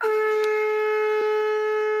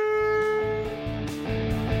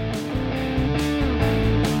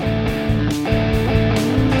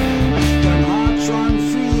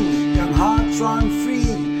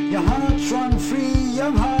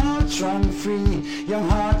free, young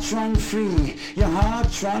hearts run free, young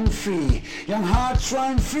hearts run free, young hearts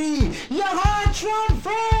run free, young hearts run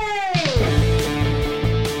free!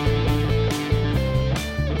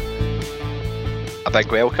 A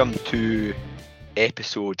big welcome to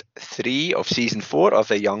episode 3 of season 4 of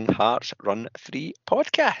the Young Hearts Run Free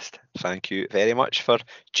podcast. Thank you very much for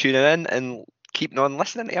tuning in and keeping on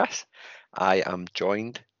listening to us. I am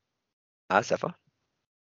joined, as ever,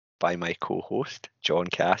 by my co-host, John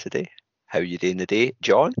Cassidy. How are you doing today,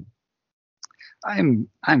 John? I'm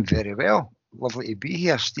very well. Lovely to be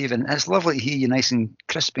here, Stephen. It's lovely to hear you nice and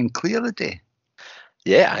crisp and clear today.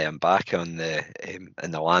 Yeah, I am back on the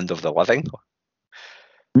in the land of the living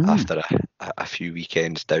after a few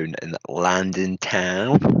weekends down in London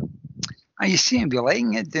town. You seem to be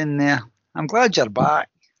liking it down there. I'm glad you're back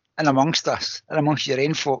and amongst us and amongst your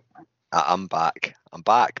own folk. I'm back.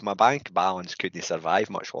 My bank balance couldn't survive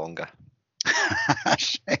much longer.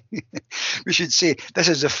 We should say this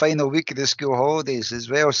is the final week of the school holidays as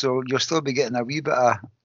well, so you'll still be getting a wee bit of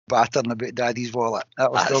battering about Daddy's wallet.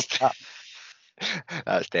 That's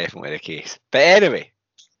definitely the case. But anyway,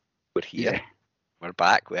 we're here. Yeah. We're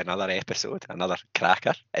back with another episode, another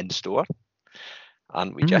cracker in store,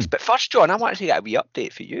 aren't we? Just. But first, John, I want to get a wee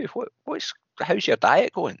update for you. How's your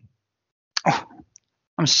diet going? Oh,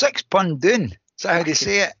 I'm 6 pound down. Is that how they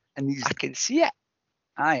say it? I can see it.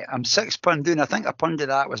 Aye, I'm 6 pound down. I think a pound of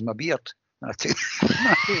that was my beard. I took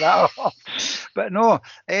that off. But no,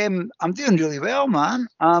 I'm doing really well, man.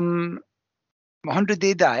 My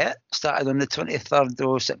 100-day diet started on the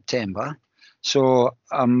 23rd of September. So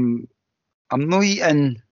I'm not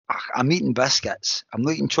eating. I'm eating biscuits. I'm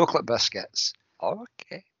not eating chocolate biscuits. Oh,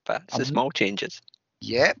 okay, but it's the small changes.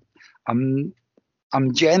 Yep. I'm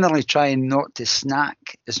generally trying not to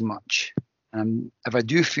snack as much. If I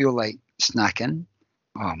do feel like snacking,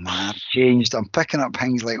 oh man, I've changed. I'm picking up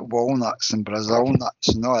things like walnuts and Brazil nuts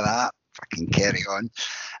and all that. Fucking carry on.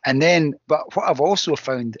 And then, but what I've also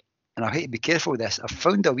found, and I hate to be careful with this, I've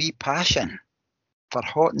found a wee passion for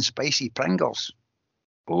hot and spicy Pringles.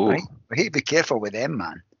 Oh, right? I hate to be careful with them,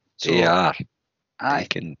 man. So, they are. I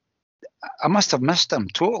must have missed them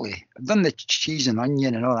totally. I've done the cheese and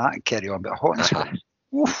onion and all that carry on, but hot and spicy.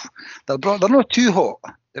 Oof, they're not too hot.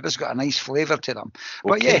 They've just got a nice flavour to them.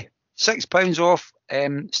 But yeah, 6 pounds off.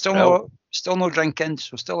 Still no drinking,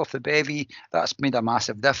 so still off the bevy. That's made a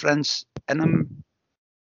massive difference, and I'm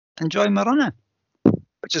enjoying my running,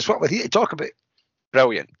 which is what we're here to talk about.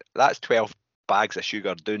 Brilliant. That's 12 bags of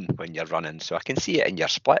sugar down when you're running, so I can see it in your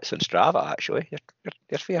splits on Strava. Actually,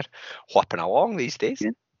 you're fair hopping along these days.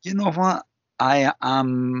 You know what? I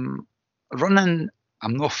am running.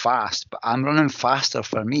 I'm not fast, but I'm running faster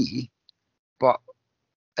for me. But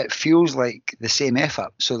it feels like the same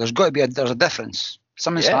effort. So there's got to be there's a difference.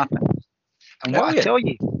 Something's happened. And what I tell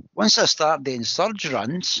you, once I start doing surge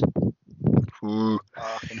runs, I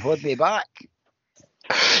can hold me back.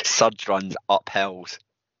 Surge runs up hills.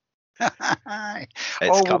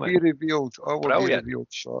 All will be revealed. All will be revealed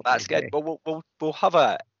shortly. That's good. Well, we'll have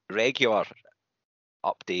a regular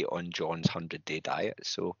update on John's 100-day diet,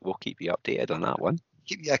 so we'll keep you updated on that one.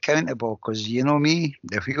 Keep you accountable, because you know me,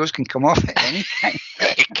 the wheels can come off at any time.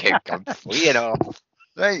 It can come fleeing off.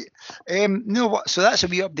 Right. No, what? So that's a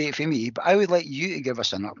wee update for me, but I would like you to give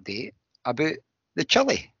us an update about the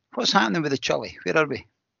Chile. What's happening with the Chile? Where are we?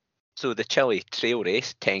 So the Chile Trail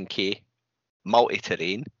Race 10k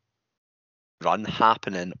multi-terrain run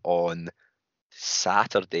happening on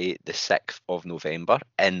Saturday the 6th of November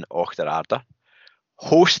in Auchterarder,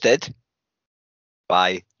 hosted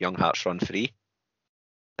by Young Hearts Run Free,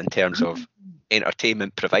 in terms of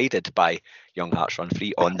entertainment provided by Young Hearts Run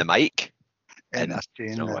Free on the mic. And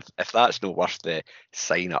if that's not worth the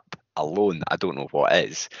sign up alone, I don't know what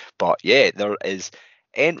is. But yeah, there is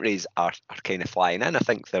entries are kind of flying in. I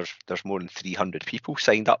think there's more than 300 people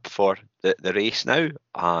signed up for the race now,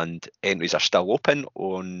 and entries are still open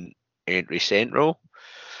on Entry Central,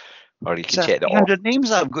 or you can check the 300 names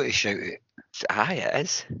I've got to shout out. Aye, it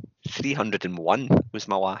is. 301 was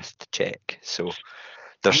my last check. So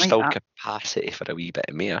there's still capacity for a wee bit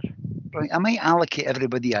of more. Right, I might allocate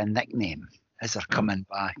everybody a nickname as they're coming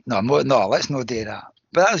back. No, let's not do that.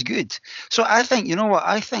 But that was good. So I think, you know what,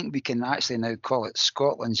 I think we can actually now call it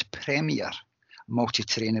Scotland's premier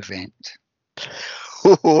multi-terrain event.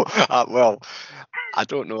 Well, I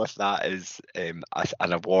don't know if that is an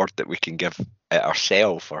award that we can give it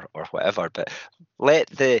ourselves or whatever, but let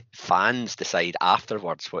the fans decide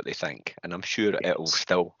afterwards what they think, and I'm sure it'll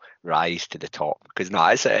still rise to the top, because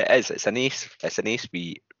it's an ace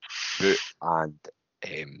wee route, and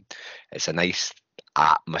it's a nice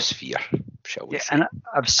atmosphere, shall we say. And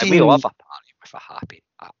I've seen, and we love a party with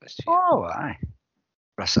atmosphere. Oh, aye.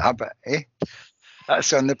 Rasabbit, eh?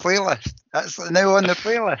 That's on the playlist. That's now on the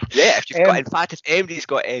playlist. Yeah, if you've got, in fact, if anybody's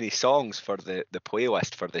got any songs for the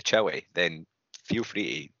playlist for the Chili, then feel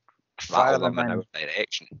free to Fire rattle them in them in. our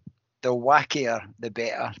direction. The wackier, the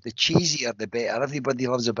better. The cheesier, the better. Everybody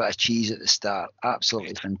loves a bit of cheese at the start.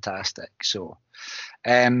 Absolutely fantastic. So,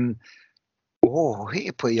 hate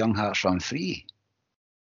to play Young Hearts Run Free.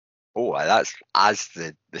 Oh, that's as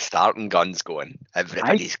the starting gun's going.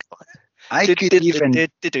 Everybody's going. I could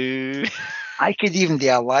even do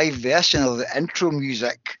a live version of the intro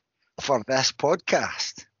music for this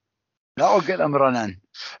podcast. That'll get them running.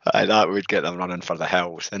 That would get them running for the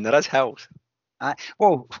hills, and there is hills.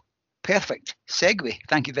 Well, perfect segue.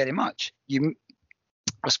 Thank you very much. You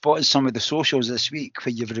spotted some of the socials this week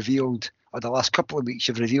where you've revealed, or the last couple of weeks,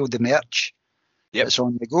 you've revealed the merch that's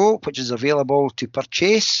on the go, which is available to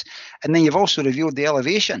purchase, and then you've also revealed the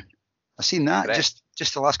elevation. I've seen that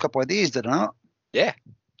just the last couple of days, did I not? Yeah,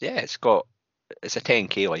 it's a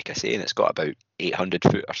 10k, like I say, and it's got about 800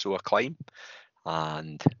 foot or so of climb,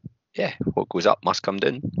 and yeah, what goes up must come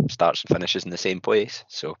down. Starts and finishes in the same place.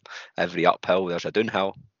 So every uphill there's a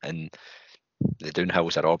downhill, and the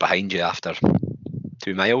downhills are all behind you after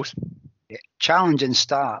 2 miles. Yeah, challenging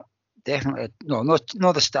start, definitely. No,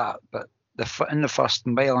 not the start, but in the first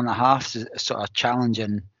mile and a half is a sort of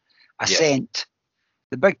challenging ascent. Yeah.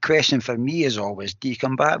 The big question for me is always: do you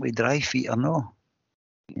come back with dry feet or no?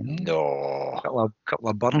 No. A couple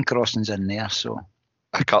of burn crossings in there, so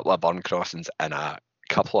a couple of burn crossings and a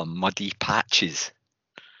couple of muddy patches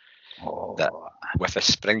that, with a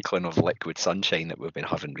sprinkling of liquid sunshine that we've been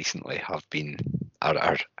having recently,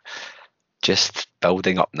 are just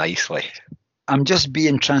building up nicely. I'm just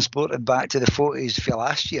being transported back to the photos for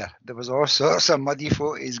last year. There was all sorts of muddy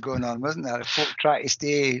photos going on, wasn't there? Folk try to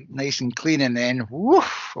stay nice and clean, and then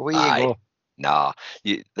woof, away you go. Nah,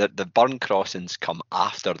 the burn crossings come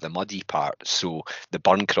after the muddy part, so the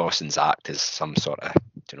burn crossings act as some sort of,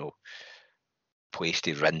 place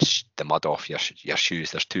to rinse the mud off your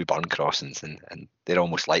shoes. There's 2 burn crossings, and they're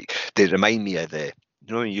almost like, they remind me of you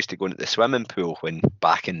used to go into the swimming pool when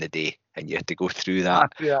back in the day, and you had to go through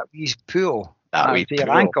that. Through that wee pool. That wee to pool.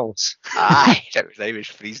 Your ankles. Aye, it was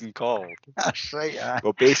freezing cold. That's right. Aye.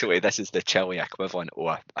 Well, basically, this is the Chili equivalent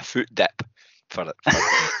of a foot dip for the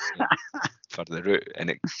route, and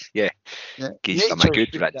it gives them a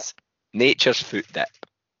good rinse. Nature's foot dip.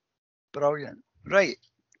 Brilliant. Right.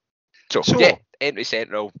 So Entry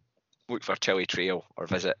Central, look for Chili Trail or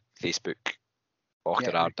visit Facebook,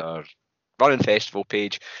 Auchterarder Running Festival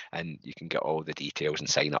page, and you can get all the details and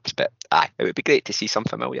sign-ups. But it would be great to see some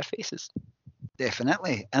familiar faces.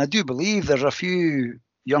 Definitely. And I do believe there's a few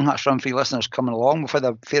Young Hearts Run Free listeners coming along. We've had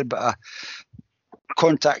a fair bit of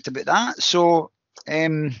contact about that. So,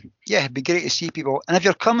 it'd be great to see people. And if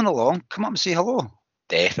you're coming along, come up and say hello.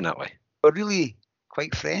 Definitely. We're really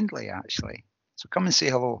quite friendly, actually. So come and say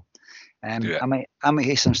hello. I might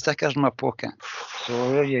have some stickers in my pocket.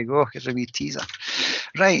 So there you go. Here's a wee teaser.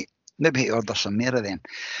 Right. Maybe order some more of them.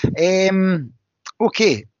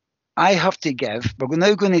 Okay. I have to give, we're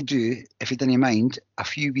now going to do, if you didn't mind, a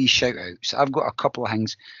few wee shout outs. I've got a couple of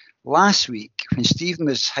things. Last week, when Stephen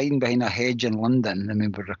was hiding behind a hedge in London and we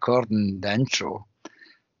were recording the intro,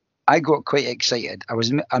 I got quite excited.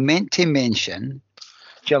 I meant to mention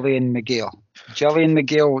Gillian McGill. Gillian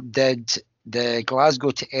McGill did the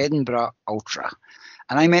Glasgow to Edinburgh Ultra.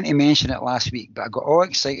 And I meant to mention it last week, but I got all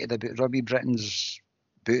excited about Robbie Britton's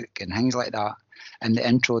book and things like that in the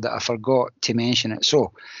intro that I forgot to mention it.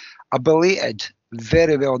 So, a belated,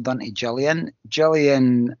 very well done to Gillian.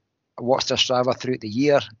 Gillian watched her Strava throughout the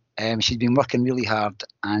year. She's been working really hard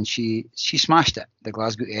and she smashed it, the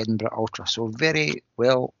Glasgow to Edinburgh Ultra. So very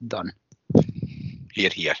well done.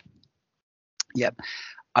 Here. Yep.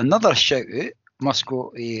 Another shout out must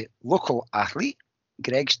go to a local athlete,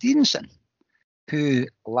 Greg Stevenson, who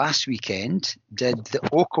last weekend did the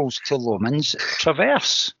Oakles to Lomans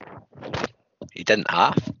Traverse. He didn't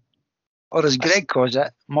half. Or as Greg calls it,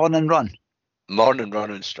 morning run. Morning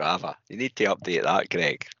run on Strava. You need to update that,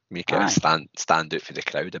 Greg. Make it stand out for the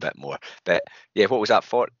crowd a bit more. But yeah, what was that,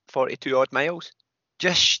 42 odd miles?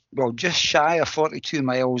 Just shy of 42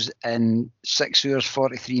 miles in 6 hours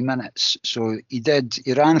 43 minutes. So he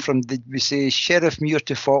ran from, did we say, Sheriffmuir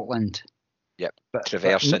to Falkland? Yep,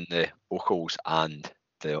 traversing the Oakles and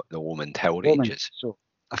the Lomond Hill ranges. So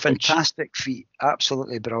a fantastic feat,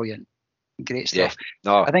 absolutely brilliant. Great stuff.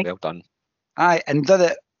 Yeah, no, I think, well done. Aye, and did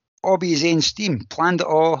it all by his own steam, planned it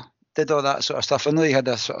all, did all that sort of stuff. I know he had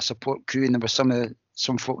a sort of support crew and there was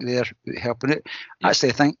some folk there helping out. Yep. Actually,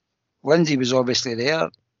 I think Lindsay was obviously there.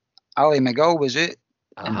 Ali McGill was out.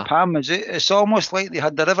 And Pam was it. It's almost like they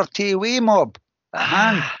had the River Tay Way mob.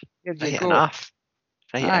 There you Right go. enough.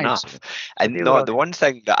 Right Aye, enough. so And they no, were- the one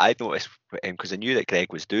thing that I noticed, because I knew that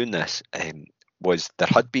Greg was doing this, was there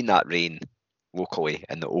had been that rain locally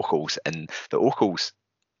in the Ochils, and the Ochils,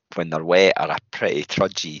 when they're wet, are a pretty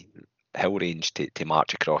trudgy hill range to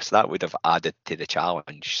march across. That would have added to the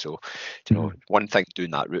challenge. So, you know, one thing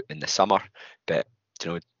doing that route in the summer, but,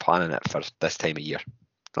 you know, planning it for this time of year.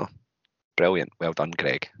 Oh, brilliant. Well done,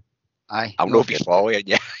 Greg. Aye. I'll not be following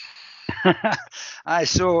you. Aye,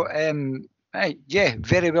 so yeah,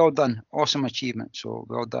 very well done. Awesome achievement. So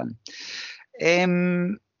well done.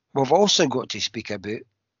 We've also got to speak about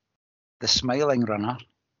the smiling runner,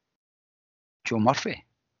 Jo Murphy.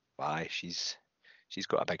 Why, she's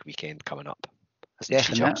got a big weekend coming up. Hasn't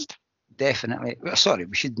she Definitely. just? Definitely. Well, sorry,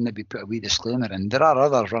 we should maybe put a wee disclaimer in. There are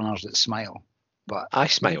other runners that smile, but I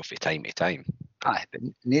smile from time to time. aye, but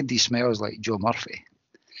nobody smiles like Jo Murphy.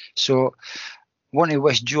 So, want to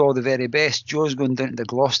wish Jo all the very best. Jo's going down to the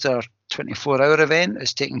Gloucester 24-hour event.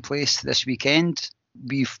 It's taking place this weekend.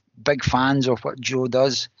 Be big fans of what Jo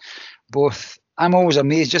does. Both, I'm always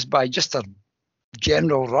amazed just by just her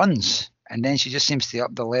general runs, and then she just seems to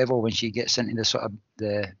up the level when she gets into the sort of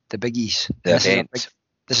the biggies. The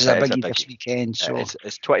This is a biggie this weekend. So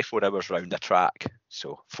it's 24 hours round a track,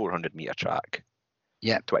 so 400 metre track.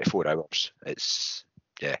 Yeah, 24 hours. It's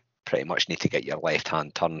pretty much need to get your left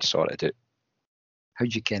hand turn sorted out. how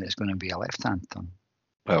do you ken it's going to be a left hand turn?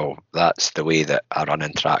 Well, that's the way that a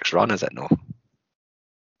running tracks run, is it no?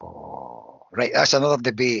 Oh, right, that's another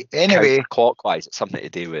debate. Anyway, Clockwise, it's something to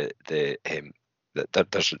do with the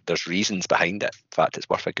there's reasons behind it. In fact, it's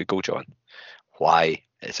worth a Google, John. Why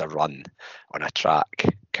is a run on a track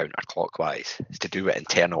counterclockwise? It's to do with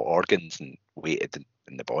internal organs and weight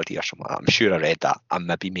in the body or something like that. I'm sure I read that. I'm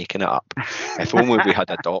maybe making it up. If only we had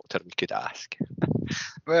a doctor we could ask.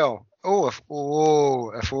 well, if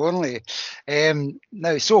only.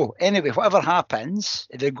 Now, so anyway, whatever happens,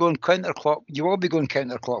 if they're going counterclock, you will be going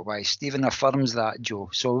counterclockwise. Stephen affirms that, Jo.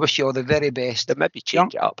 So I wish you all the very best. They maybe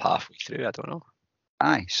change it up halfway through. I don't know.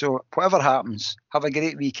 Aye, so whatever happens, have a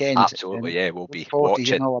great weekend. Absolutely, yeah, we'll be forward to watching.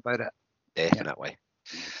 hearing all about it. Definitely.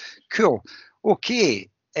 Cool. Okay.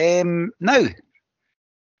 Now,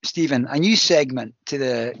 Stephen, a new segment to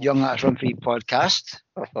the Young Lads Run Free podcast.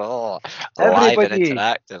 Oh, live and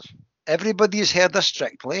interactive. Everybody's heard of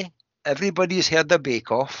Strictly. Everybody's heard of Bake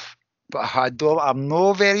Off. But I'm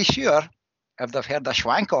not very sure if they've heard of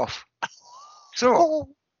Schwank Off. So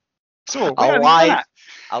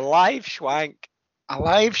A live schwank. A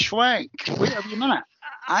live schwank. Wait a minute.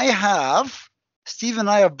 Steve and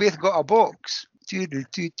I have both got a box. I'm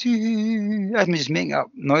just making up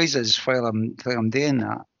noises while I'm doing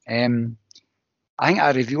that. I think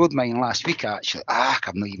I revealed mine last week, actually. I've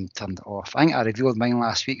not even turned it off. I think I revealed mine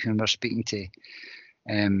last week when we were speaking to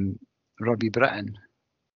Robbie Britton.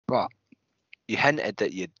 But you hinted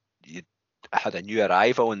that you had a new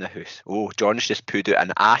arrival in the house. Oh, John's just put out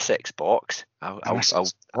an ASICS box.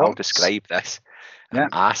 I'll describe this. Yeah. An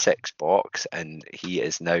ASICS box, and he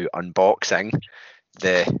is now unboxing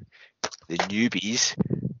the newbies.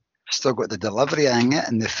 Still got the delivery thing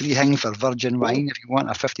and the free thing for virgin wine if you want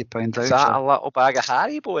a £50 voucher. Is that a little bag of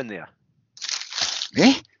Haribo in there?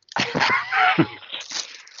 Eh?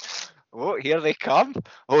 Oh, here they come.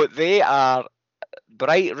 Oh, they are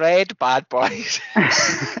bright red bad boys.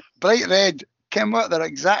 Bright red. Kim, what? They're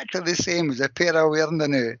exactly the same as the pair I'm wearing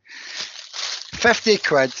now. 50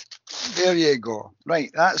 quid. There you go.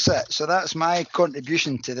 Right, that's it. So that's my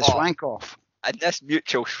contribution to the Schwank Off. And this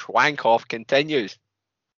mutual Schwank Off continues.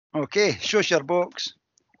 Okay, show us your box.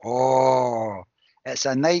 Oh, it's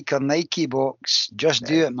a Nike box. Just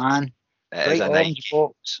do it, man. It is a Nike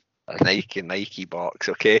box. A Nike box.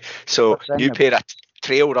 Okay, so new pair of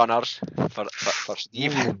trail runners for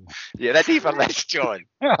Steve. You ready for this, John?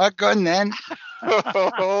 Go on then.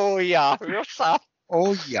 Oh yeah,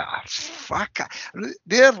 oh yeah, fuck.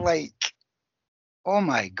 They're like, oh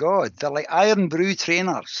my god, they're like Iron Brew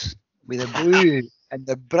trainers with the blue and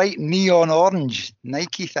the bright neon orange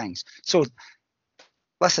Nike things. So,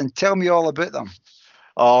 listen, tell me all about them.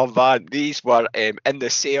 Oh man, these were in the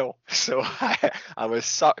sale, so I was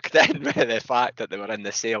sucked in with the fact that they were in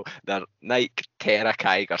the sale. They're Nike Terra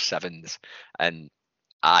Kiger 7s, and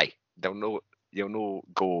you'll no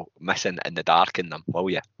go missing in the dark in them, will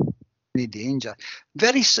you? Any danger.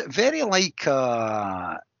 Very, very like you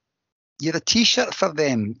had a T-shirt for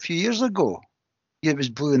them a few years ago. It was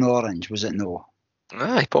blue and orange, was it no?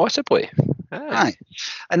 Aye, possibly. Aye.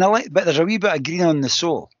 And but there's a wee bit of green on the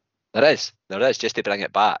sole. There is, just to bring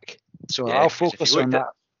it back. So yeah, I'll focus on that.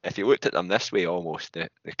 If you looked at them this way almost, they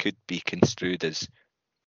could be construed as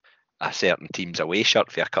a certain team's away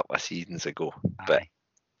shirt for a couple of seasons ago. But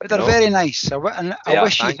they're very nice. I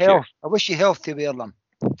wish you thank health. I wish you health to wear them.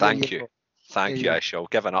 Thank you. Go. Thank you. I shall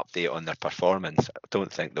give an update on their performance. I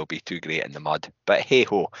don't think they'll be too great in the mud. But hey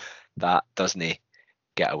ho, that doesn't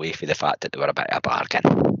get away from the fact that they were a bit of a bargain.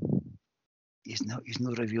 He's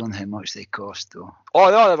not revealing how much they cost though.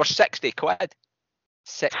 Oh no, they were 60 quid.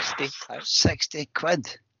 60. 60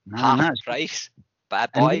 quid. Half Man, price.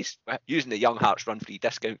 Bad boys. Using the Young Hearts Run Free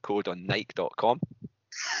discount code on Nike.com.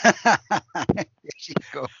 There you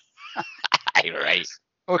go. Right.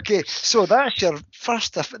 Okay, so that's your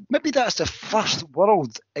first, maybe that's the first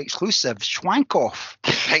world exclusive Schwank-off.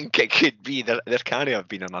 I think it could be. There can't have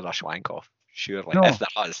been another Schwank-off, surely. No. If there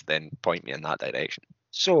has, then point me in that direction.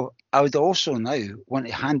 So I would also now want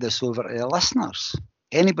to hand this over to the listeners.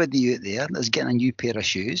 Anybody out there that's getting a new pair of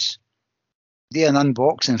shoes, do an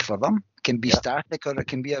unboxing for them. It can be static or it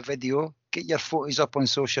can be a video. Get your photos up on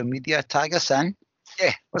social media, tag us in.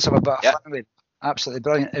 Yeah, let's have a bit of fun with it. Absolutely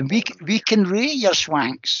brilliant. And we can rate your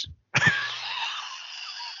Schwanks.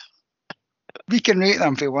 We can rate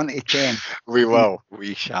them from 1 to 10. We will.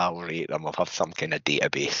 We shall rate them. We'll have some kind of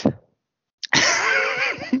database.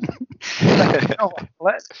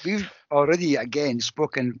 We've already, again,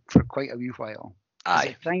 spoken for quite a wee while. Aye. Is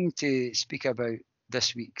it time to speak about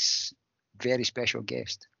this week's very special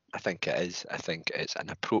guest? I think it is. I think it's an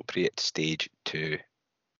appropriate stage to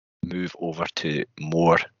move over to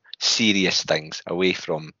more serious things, away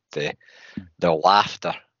from the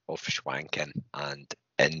laughter of schwanking and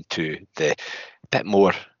into the bit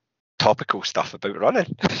more topical stuff about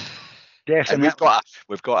running. Definitely. And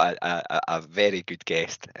we've got a very good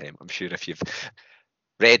guest. I'm sure if you've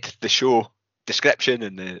read the show description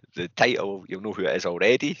and the title, you'll know who it is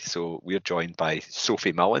already. So we're joined by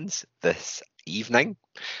Sophie Mullins this evening,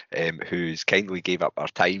 who's kindly gave up our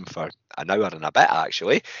time for an hour and a bit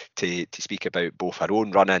actually to speak about both her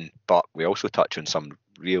own running, but we also touch on some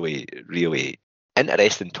really, really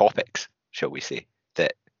interesting topics, shall we say,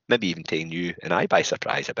 that maybe even taking you and I by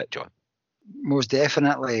surprise a bit, John. Most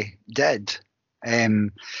definitely did.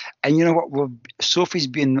 And you know what? Sophie's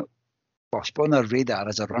been on our radar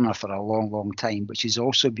as a runner for a long, long time, but she's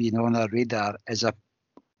also been on our radar as a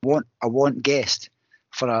want guest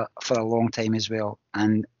for a long time as well.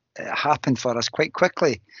 And it happened for us quite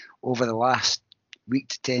quickly over the last week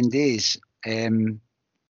to 10 days. We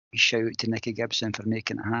shout out to Nikki Gibson for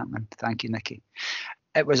making it happen. Thank you, Nikki.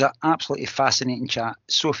 It was an absolutely fascinating chat.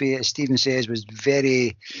 Sophie, as Stephen says, was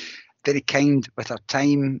very, very kind with her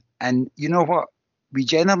time. And you know what? We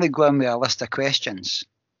generally go in with a list of questions.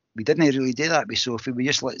 We didn't really do that with Sophie. We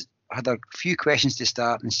just had a few questions to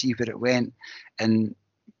start and see where it went. And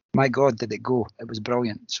my God, did it go. It was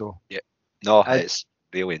brilliant. So yeah. No, it's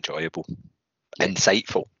really enjoyable. Yeah.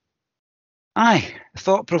 Insightful. Aye,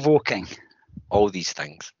 thought-provoking. All these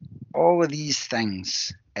things. All of these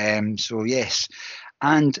things. So yes.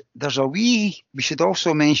 And there's we should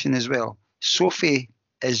also mention as well, Sophie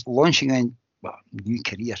is launching a new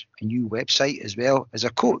career, a new website as well as a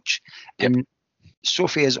coach. Yep. And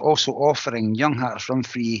Sophie is also offering Young Hearts Run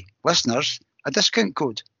Free listeners a discount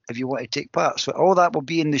code if you want to take part. So all that will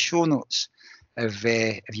be in the show notes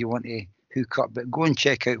if you want to hook up. But go and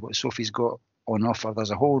check out what Sophie's got on offer.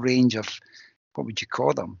 There's a whole range of, what would you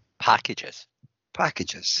call them? Packages.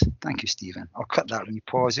 Thank you, Stephen. I'll cut that wee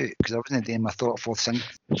pause out because I wasn't doing my thoughtful thing.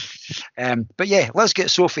 But yeah, let's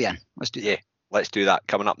get Sophie in. Let's do that. Let's do that.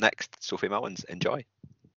 Coming up next, Sophie Mullins. Enjoy.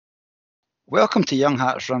 Welcome to Young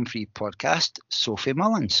Hearts Run Free podcast, Sophie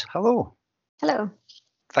Mullins. Hello. Hello.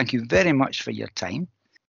 Thank you very much for your time.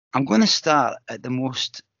 I'm going to start at the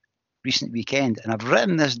most recent weekend, and I've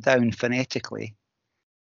written this down phonetically.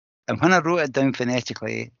 And when I wrote it down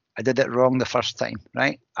phonetically, I did it wrong the first time,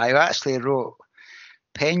 right? I actually wrote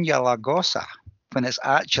Peñalosa when it's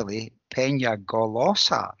actually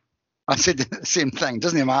Peñagolosa. I said the same thing,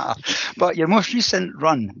 doesn't it matter? But your most recent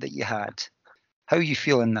run that you had, how are you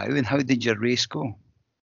feeling now, and how did your race go?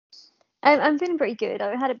 I'm feeling pretty good.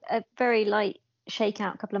 I had a very light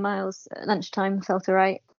shakeout, a couple of miles at lunchtime, felt all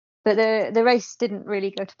right. But the race didn't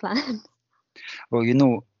really go to plan. Well, you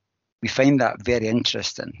know, we find that very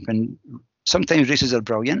interesting. When sometimes races are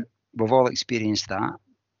brilliant, we've all experienced that.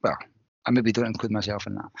 Well, I maybe don't include myself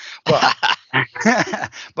in that.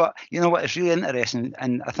 But, but you know what, it's really interesting,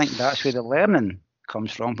 and I think that's where the learning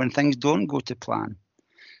comes from, when things don't go to plan.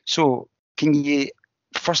 So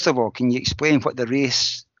first of all, can you explain what the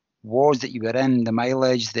race was that you were in, the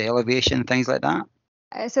mileage, the elevation, things like that?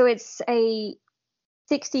 So it's a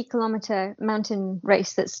 60-kilometer mountain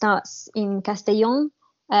race that starts in Castellón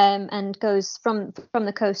and goes from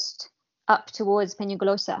the coast up towards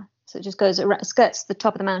Peñagolosa. So it just skirts the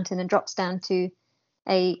top of the mountain and drops down to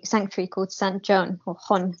a sanctuary called St. John or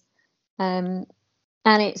Hon. And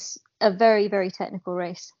it's a very, very technical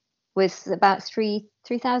race with about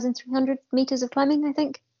 3,300 meters of climbing, I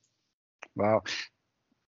think. Wow.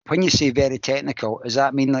 When you say very technical, does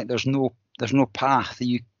that mean like there's no path? Are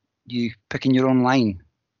you picking your own line?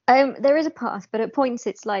 There is a path, but at points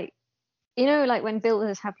it's like, like when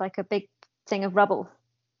builders have like a big thing of rubble.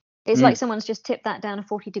 It's like someone's just tipped that down a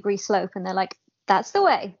 40-degree slope, and they're like, "That's the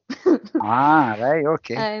way." Right,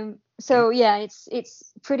 okay. So yeah,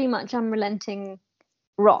 it's pretty much unrelenting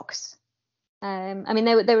rocks. I mean,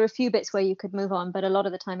 there were a few bits where you could move on, but a lot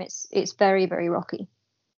of the time it's very, very rocky.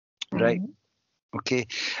 Right. Okay.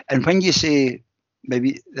 And when you say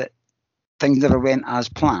maybe that things never went as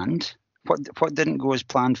planned, what didn't go as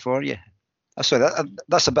planned for you? Sorry,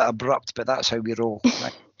 that's a bit abrupt, but that's how we roll.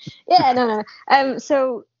 Right? Yeah, no.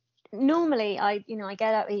 So normally I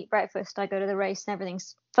get up, eat breakfast, I go to the race, and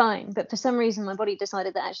everything's fine. But for some reason, my body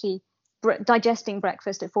decided that actually digesting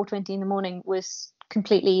breakfast at 4:20 in the morning was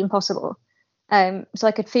completely impossible. So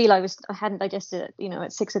I could feel I hadn't digested it,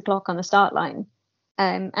 at 6 o'clock on the start line.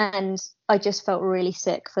 And I just felt really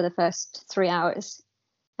sick for the first 3 hours.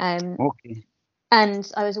 Okay.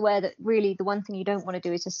 And I was aware that really the one thing you don't want to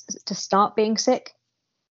do is just to start being sick.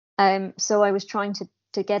 So I was trying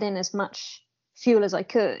to get in as much fuel as I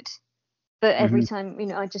could. But every time,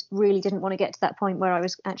 I just really didn't want to get to that point where I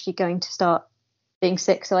was actually going to start being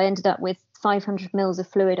sick. So I ended up with 500 mils of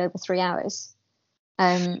fluid over 3 hours.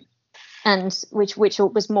 And which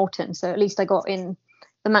was Morton. So at least I got in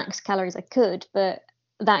the max calories I could, but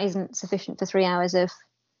that isn't sufficient for 3 hours of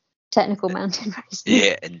technical mountain racing.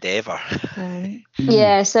 Yeah, endeavour.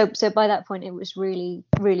 Yeah, so by that point it was really,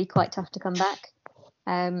 really quite tough to come back.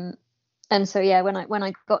 And so yeah, when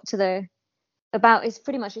I got to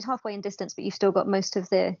it's halfway in distance, but you've still got most of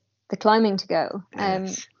the climbing to go.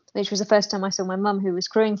 Yes. Which was the first time I saw my mum, who was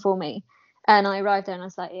crewing for me. And I arrived there and I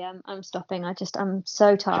was like, yeah, I'm stopping. I'm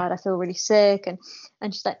so tired. I feel really sick.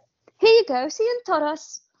 And she's like, here you go. See you in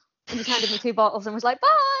Toros. And just handed me 2 bottles and was like,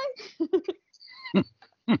 bye.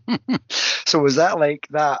 So was that like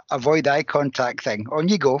that avoid eye contact thing? On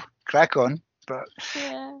you go, crack on. But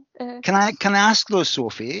yeah. Can I ask though,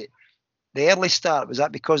 Sophie, the early start, was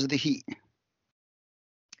that because of the heat?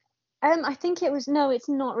 I think it was, no, it's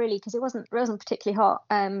not really, because it wasn't particularly hot.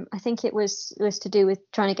 I think it was to do with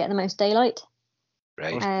trying to get the most daylight.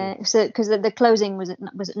 Right. So because the closing was at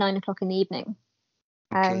 9 o'clock in the evening.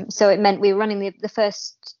 Okay. So it meant we were running the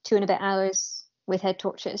first 2 and a bit hours with head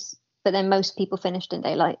torches, but then most people finished in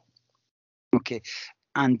daylight. Okay.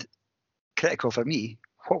 And critical for me,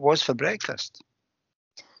 what was for breakfast?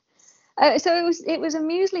 So it was a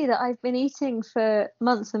muesli that I've been eating for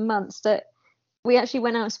months and months that we actually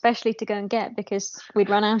went out especially to go and get because we'd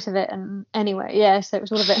run out of it. And anyway, yeah, so it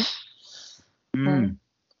was all of it.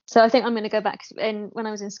 So I think I'm going to go back. And when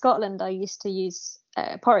I was in Scotland, I used to use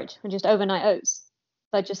porridge and just overnight oats.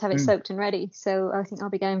 So I just have it soaked and ready. So I think I'll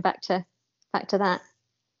be going back to that.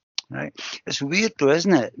 Right. It's weird though,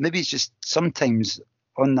 isn't it? Maybe it's just sometimes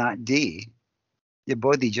on that day, your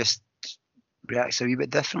body just reacts a wee bit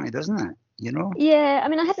differently, doesn't it? Yeah, I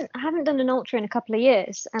mean, I haven't done an ultra in a couple of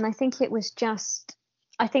years, and I think it was just,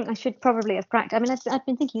 I think I should probably have practiced. I mean, I've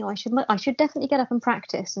been thinking, I should definitely get up and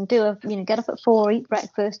practice and get up at 4, eat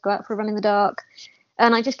breakfast, go out for a run in the dark,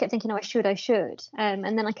 and I just kept thinking, I should, and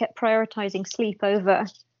then I kept prioritizing sleep over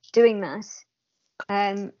doing that,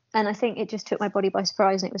 and I think it just took my body by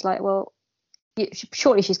surprise, and it was like, well,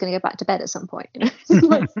 surely she's going to go back to bed at some point.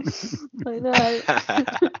 I know.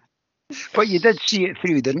 But you did see it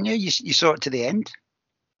through, didn't you? You saw it to the end?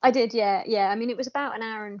 I did, yeah. I mean, it was about an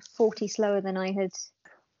hour and 40 slower than I had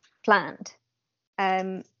planned.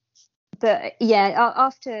 But yeah,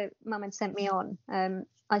 after Mum had sent me on,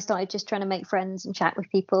 I started just trying to make friends and chat with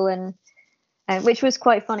people, and which was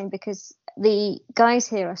quite funny because the guys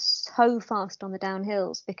here are so fast on the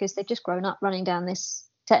downhills because they've just grown up running down this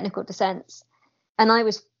technical descents. And I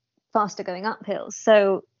was faster going up hills.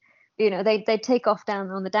 So they'd take off down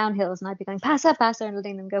on the downhills and I'd be going, pasa, and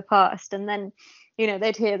letting them go past. And then,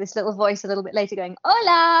 they'd hear this little voice a little bit later going,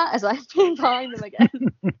 hola, as I'd be behind them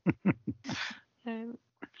again.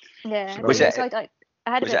 Yeah. Was so it, I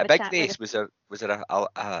had was it a big race? Was it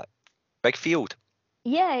a big field?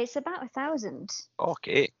 Yeah, it's about 1,000.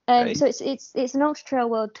 Okay. Right. So it's an Ultra Trail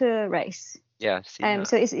World Tour race. Yeah.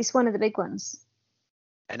 So it's one of the big ones.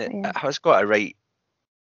 And it has got a right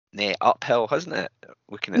uphill, hasn't it?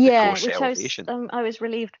 Looking at the course elevation. I was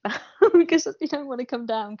relieved about because you don't want to come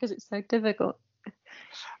down because it's so difficult.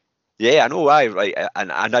 Yeah, I know why. Right,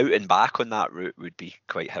 and out and back on that route would be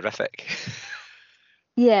quite horrific.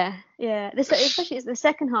 Yeah, yeah. Especially the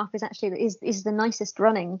second half is actually is the nicest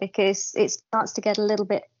running because it starts to get a little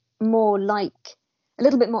bit more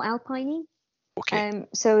alpiney. Okay.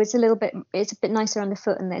 So it's a bit nicer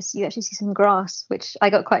underfoot, and you actually see some grass, which I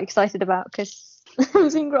got quite excited about because I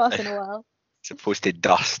haven't seen grass in a while. Supposed to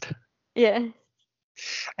dust. Yeah.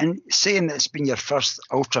 And saying that it's been your first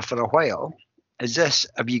ultra for a while,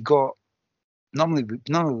 have you got, normally we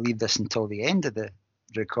leave this until the end of the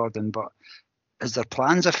recording, but is there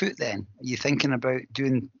plans afoot then? Are you thinking about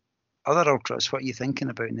doing other ultras? What are you thinking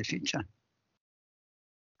about in the future?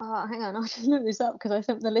 Oh, hang on, I'll just look this up because I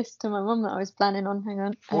sent the list to my mum that I was planning on. Hang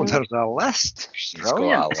on. Oh, there's a list. She's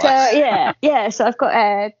Brilliant. got a So list. yeah. So I've got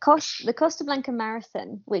the Costa Blanca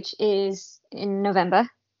Marathon, which is in November,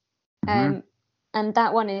 Mhm. and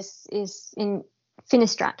that one is in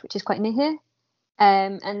Finistrat, which is quite near here,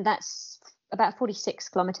 and that's about 46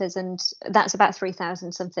 kilometers, and that's about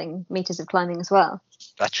 3,000 something meters of climbing as well.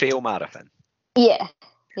 A trail marathon. Yeah.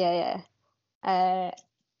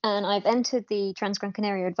 And I've entered the Transgran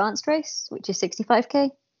Canaria Advanced Race, which is 65k.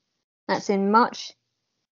 That's in March.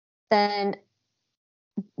 Then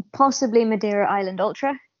possibly Madeira Island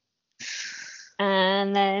Ultra.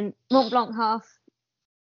 And then Mont Blanc Half,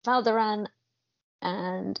 Val d'Aran,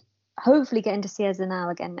 and hopefully get into Sierre Zinal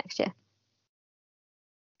again next year.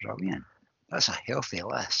 Brilliant. That's a healthy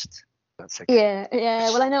list. Yeah.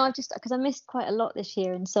 Well, I know because I missed quite a lot this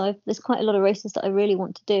year, and so there's quite a lot of races that I really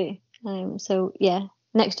want to do. So yeah,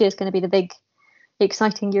 next year is going to be the big,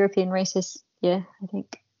 exciting European races. Yeah, I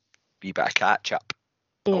think. Wee bit of catch up.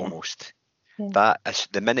 Yeah. Almost. Yeah. That is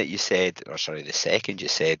the minute you said, or sorry, the second you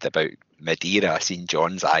said about Madeira, I seen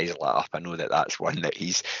John's eyes light up. I know that's one that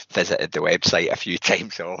he's visited the website a few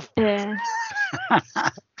times of. Yeah. I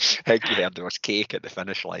think you heard there was cake at the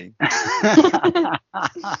finish line.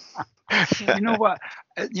 You know what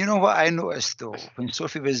I noticed though, when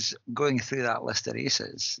Sophie was going through that list of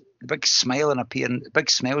races, the big smiles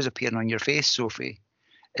appearing on your face, Sophie.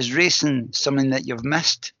 Is racing something that you've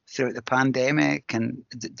missed throughout the pandemic, and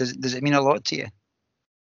does it mean a lot to you?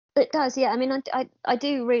 It does, yeah. I mean, I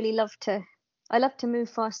do really love to move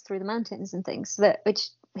fast through the mountains and things,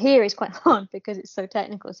 which here is quite hard because it's so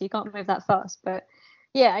technical, so you can't move that fast. But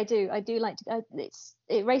yeah, I do like to.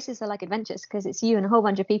 Races are like adventures because it's you and a whole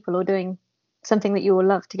bunch of people all doing something that you all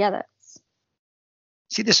love together.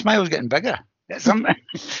 See, the smile's getting bigger.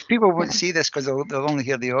 People won't see this because they'll only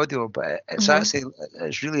hear the audio, but it's actually,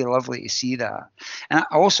 it's really lovely to see that. And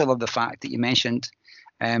I also love the fact that you mentioned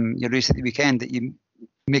your race at the weekend, that you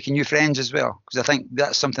making new friends as well, because I think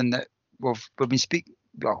that's something that we speak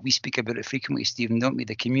about it frequently, Stephen, don't we?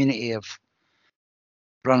 The community of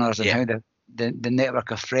runners and how the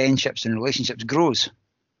network of friendships and relationships grows.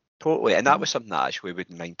 Totally, and that was something that actually we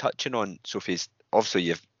wouldn't mind touching on. Sophie's, obviously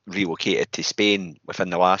you've relocated to Spain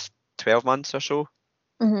within the last 12 months or so.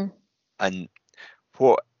 Mm-hmm. And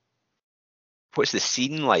what's the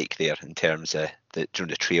scene like there in terms of the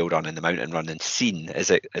trail running, the mountain running scene?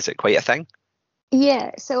 Is it quite a thing?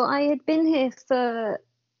 Yeah, so I had been here for,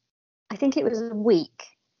 I think it was a week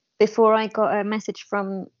before I got a message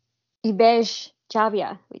from Ibej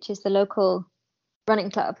Javia, which is the local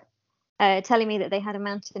running club, telling me that they had a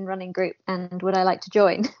mountain running group and would I like to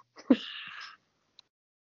join.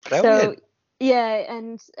 Brilliant. So yeah,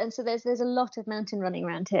 and so there's a lot of mountain running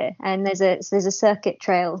around here, and there's a circuit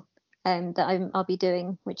trail that I'll be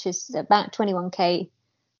doing, which is about 21k,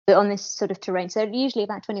 but on this sort of terrain. So usually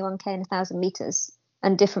about 21k and 1,000 meters,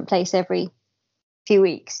 and different place every few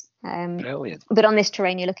weeks. Brilliant. But on this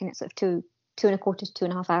terrain, you're looking at sort of 2.25 to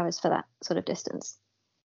 2.5 hours for that sort of distance.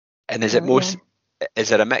 And is it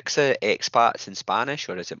a mix of expats and Spanish,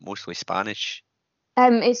 or is it mostly Spanish?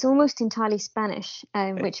 It's almost entirely Spanish,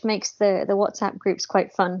 which makes the WhatsApp groups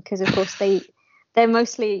quite fun because, of course, they're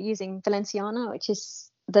mostly using Valenciano, which is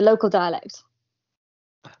the local dialect.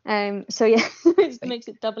 So yeah, it makes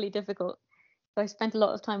it doubly difficult. So I spent a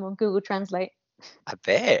lot of time on Google Translate. I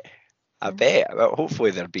bet. Well,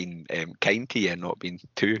 hopefully they're being kind to you and not being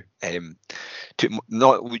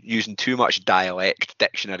not using too much dialect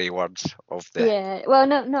dictionary words of the. Yeah, well,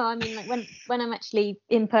 no. I mean, like when I'm actually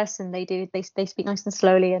in person, they speak nice and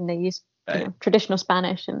slowly, and they use traditional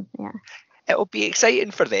Spanish, and yeah. It'll be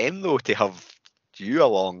exciting for them though to have you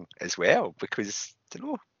along as well, because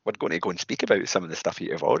we're going to go and speak about some of the stuff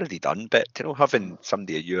you've already done, but having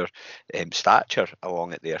somebody of your stature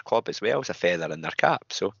along at their club as well is a feather in their cap.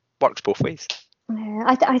 So works both ways. Yeah,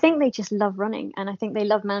 I think they just love running, and I think they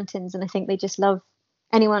love mountains, and I think they just love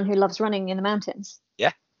anyone who loves running in the mountains.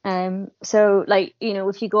 Yeah. So like,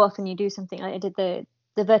 if you go off and you do something, like I did the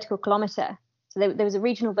vertical kilometer. So there was a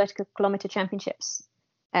regional vertical kilometer championships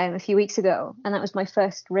a few weeks ago, and that was my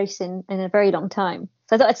first race in a very long time.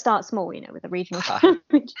 So I thought I'd start small, with the regional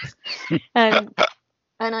challenges.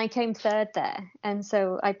 And I came third there, and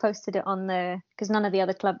so I posted it on because none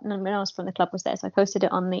else from the club was there, so I posted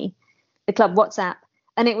it on the club WhatsApp,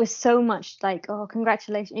 and it was so much like, oh,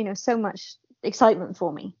 congratulations, so much excitement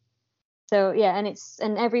for me. So yeah,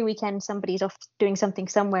 and every weekend somebody's off doing something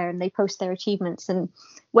somewhere, and they post their achievements, and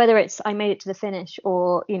whether it's I made it to the finish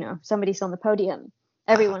or somebody's on the podium,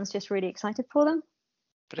 everyone's just really excited for them.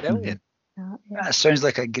 Brilliant. Yeah. That sounds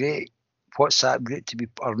like a great WhatsApp group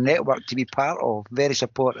or network to be part of. Very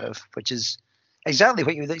supportive, which is exactly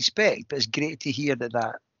what you would expect. But it's great to hear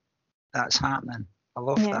that's happening. I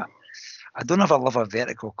love that. I don't know if I love a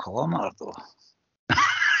vertical kilometre though.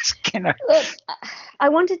 Look, I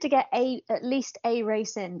wanted to get at least a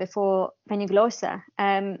race in before Peñagolosa,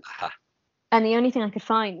 and the only thing I could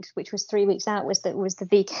find, which was 3 weeks out, was the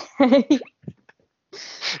VK.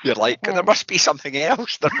 You're like, there must be something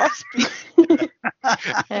else. There must be.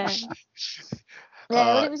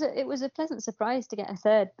 Well, it was a pleasant surprise to get a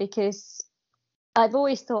third, because I've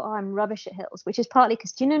always thought, I'm rubbish at hills, which is partly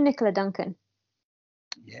because, do you know Nicola Duncan?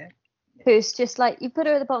 Yeah. Who's just like, you put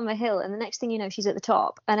her at the bottom of a hill, and the next thing you know, she's at the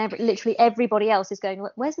top, and literally everybody else is going,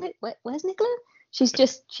 where's Nicola? She's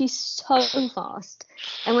so fast.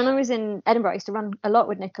 And when I was in Edinburgh, I used to run a lot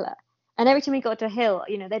with Nicola, and every time we got to a hill,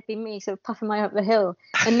 there'd be me sort of puffing my way up the hill,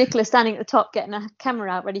 and Nicola standing at the top getting a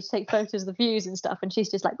camera out ready to take photos of the views and stuff, and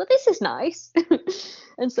she's just like, well, this is nice.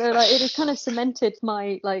 And so it has kind of cemented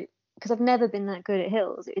my, because I've never been that good at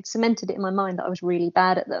hills, it cemented it in my mind that I was really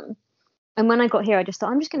bad at them. And when I got here, I just thought,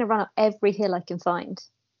 I'm just going to run up every hill I can find,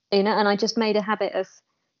 and I just made a habit of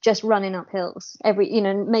just running up hills,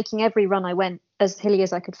 making every run I went as hilly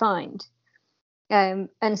as I could find. And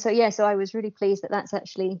so I was really pleased that that's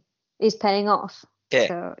actually is paying off. Yeah,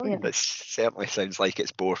 so, It certainly sounds like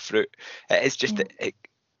it's bore fruit. It is just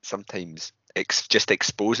sometimes it's just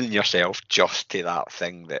exposing yourself just to that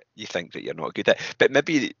thing that you think that you're not good at, but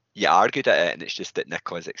maybe you are good at it, and it's just that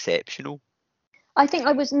Nicola's exceptional. I think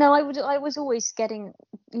I was always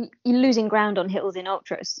losing ground on hills in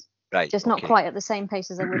ultras, right? Just not quite at the same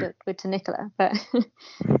pace as I would to Nicola. But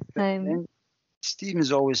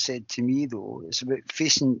Stephen's always said to me though, it's about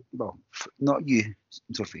facing. Well, not you,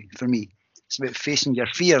 Sophie. For me, it's about facing your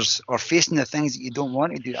fears or facing the things that you don't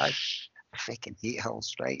want to do. I fucking hate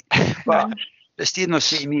hills, right? But Stephen will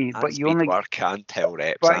say to me, "But you only work can't tell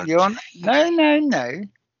reps." But you on no.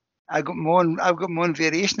 I've got my own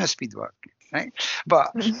variation of speed work. Right,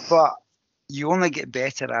 but you only get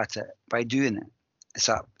better at it by doing it.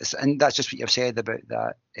 And that's just what you've said about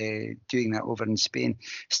that, doing that over in Spain.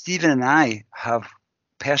 Stephen and I have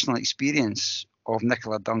personal experience of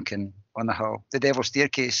Nicola Duncan on the hill, the Devil's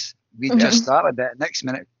Staircase. We just started it. Next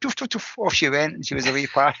minute, off she went, and she was away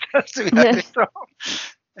past us. So we had to stop.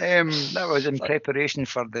 That was in preparation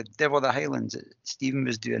for the Devil of the Highlands that Stephen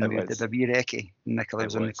was doing. We did a wee recce, and Nicola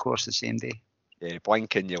was on the course the same day. Yeah,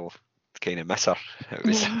 blinking, you'll kind of miss her. It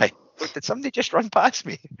was like, did somebody just run past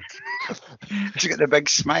me? She got the big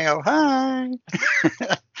smile. Hi.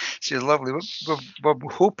 She was lovely. We're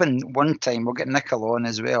hoping one time we'll get Nicola on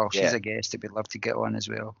as well. She's a guest that we'd love to get on as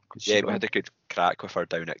well. We had a good crack with her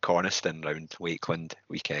down at Coniston round Wakeland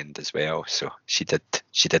weekend as well. So she did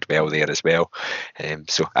well there as well.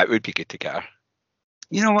 So it would be good to get her.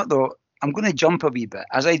 You know what though? I'm going to jump a wee bit,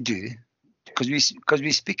 as I do. Because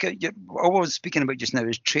we speak, all I was speaking about just now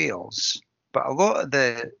is trails, but a lot of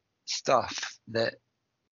the stuff, but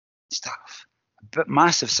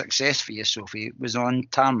massive success for you, Sophie, was on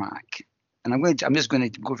tarmac, and I'm just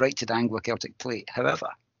going to go right to the Anglo-Celtic Plate. However,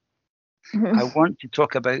 I want to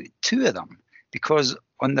talk about two of them, because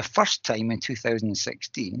on the first time in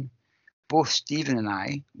 2016, both Stephen and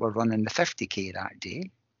I were running the 50k that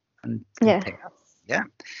day, and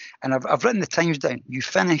and I've written the times down. You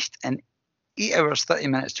finished in 8 hours, 30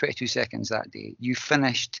 minutes, 22 seconds that day. You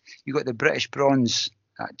got the British bronze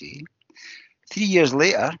that day. 3 years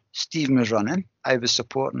later, Stephen was running. I was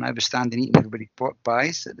supporting. I was standing eating everybody's pork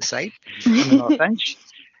pies at the side on the North Inch.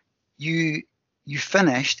 You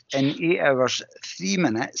finished in 8 hours, 3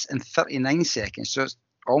 minutes and 39 seconds. So it's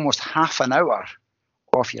almost half an hour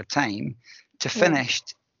off your time to finish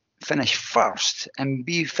first and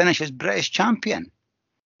finish as British champion.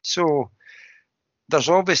 So there's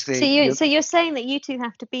obviously. So you're saying that you two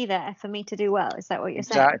have to be there for me to do well. Is that what you're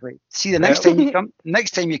saying? Exactly. See, the next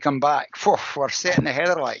time you come back, we're setting the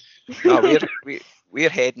header like. No, we're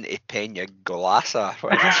heading to Peñagolosa.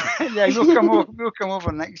 Yeah, we'll come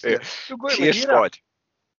over next year. Cheers, squad.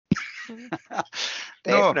 Definitely.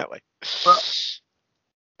 No, but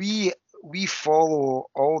we follow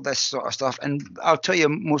all this sort of stuff, and I'll tell you,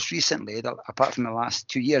 most recently, apart from the last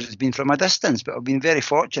 2 years, it's been from a distance. But I've been very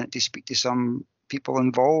fortunate to speak to some people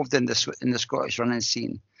involved in the Scottish running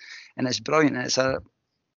scene, and it's brilliant. And it's a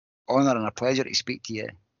honour and a pleasure to speak to you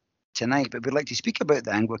tonight. But we'd like to speak about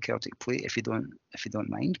the Anglo-Celtic Plate, if you don't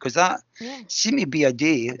mind, because that seemed to be a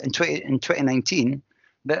day in 2019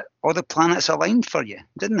 that all the planets aligned for you,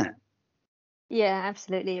 didn't it? Yeah,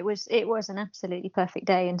 absolutely. It was an absolutely perfect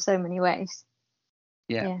day in so many ways.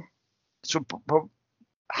 Yeah. So, but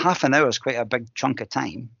half an hour is quite a big chunk of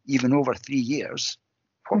time, even over 3 years.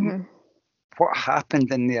 What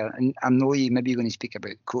happened in there? And I know maybe you're going to speak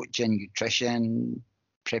about coaching, nutrition,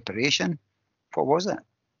 preparation. What was it?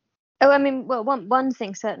 Oh, I mean, well, one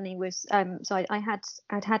thing certainly was so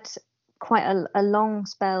I'd had quite a long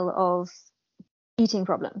spell of eating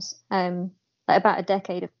problems. Like about a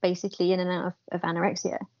decade of basically in and out of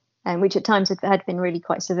anorexia, which at times had been really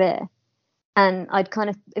quite severe. And I'd kind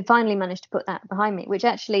of finally managed to put that behind me, which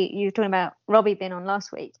actually, you were talking about Robbie being on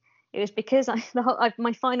last week. It was because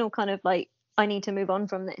my final kind of like, I need to move on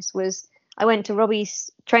from this, was I went to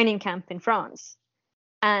Robbie's training camp in France,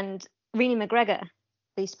 and Renee McGregor,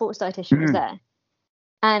 the sports dietitian, was there.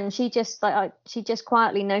 And she just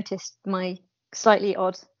quietly noticed my slightly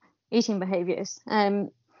odd eating behaviors.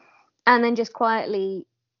 And then just quietly,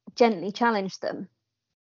 gently challenged them,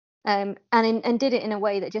 and did it in a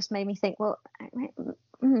way that just made me think, well,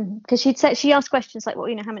 because she asked questions like,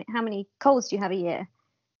 well, how many colds do you have a year? And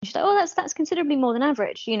she's like, oh, that's considerably more than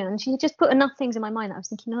average, and she just put enough things in my mind that I was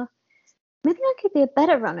thinking, oh, maybe I could be a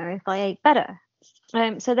better runner if I ate better.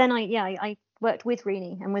 So then I worked with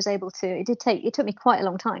Renee and was able to. It took me quite a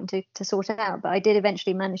long time to sort it out, but I did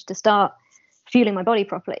eventually manage to start fueling my body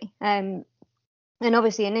properly. And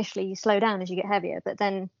obviously, initially, you slow down as you get heavier, but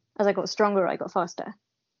then as I got stronger, I got faster.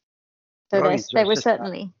 So there was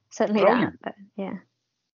certainly that. But yeah.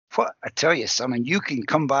 What I tell you, Simon, you can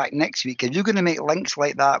come back next week and you're going to make links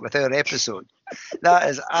like that with our episode. That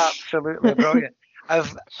is absolutely brilliant.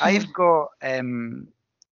 I've got Renee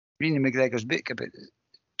McGregor's book about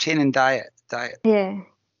training diet. Yeah.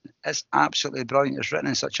 It's absolutely brilliant. It's written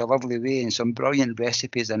in such a lovely way and some brilliant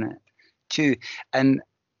recipes in it too. And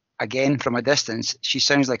again, from a distance, she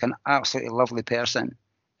sounds like an absolutely lovely person.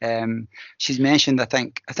 She's mentioned, I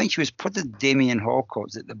think she was put at Damien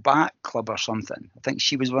Hallcott's at the Bat Club or something. I think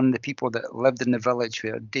she was one of the people that lived in the village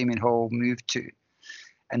where Damien Hall moved to.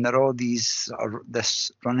 And they're all this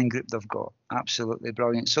running group they've got. Absolutely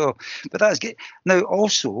brilliant. So, but that's good. Now,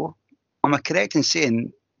 also, am I correct in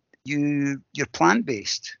saying you're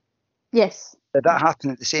plant-based? Yes. Did that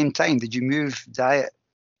happen at the same time? Did you move diet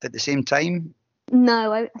at the same time?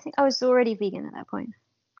 No, I think I was already vegan at that point.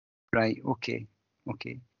 Right. Okay.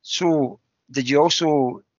 So did your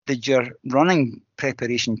running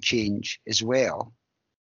preparation change as well?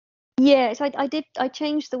 Yeah, so I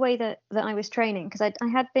changed the way that I was training, because I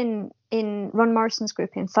had been in Ron Morrison's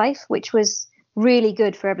group in Fife, which was really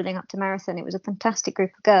good for everything up to marathon. It was a fantastic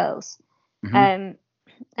group of girls. And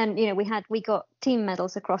we got team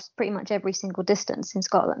medals across pretty much every single distance in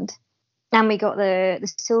Scotland. And we got the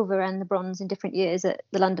silver and the bronze in different years at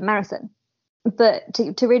the London Marathon. But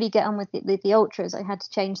to really get on with the ultras, I had to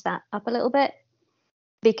change that up a little bit,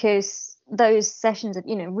 because those sessions of,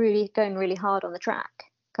 really going really hard on the track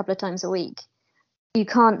a couple of times a week, you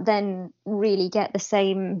can't then really get the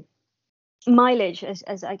same mileage as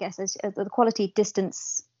the quality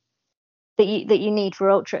distance that you need for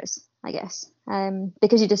ultras, I guess,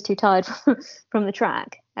 because you're just too tired from the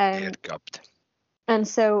track. And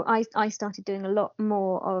so I started doing a lot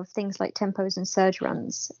more of things like tempos and surge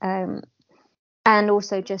runs, and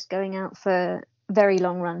also just going out for very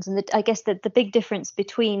long runs. And I guess that the big difference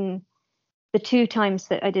between the two times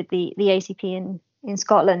that I did the ACP in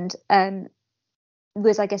Scotland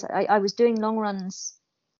was, I guess, I was doing long runs,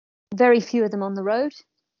 very few of them on the road.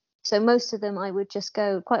 So most of them I would just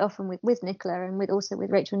go quite often with Nicola and also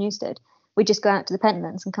with Rachel Newstead. We'd just go out to the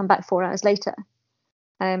Pentlands and come back 4 hours later.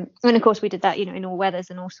 And of course we did that, in all weathers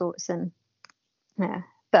and all sorts. And yeah,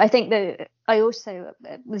 but I think that I also,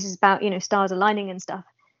 this is about, stars aligning and stuff.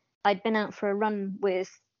 I'd been out for a run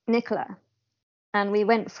with Nicola, and we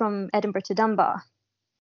went from Edinburgh to Dunbar,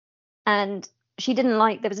 and she didn't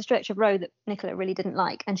like, there was a stretch of road that Nicola really didn't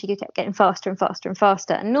like, and she kept getting faster and faster and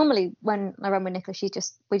faster. And normally when I run with Nicola,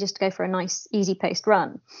 we just go for a nice easy paced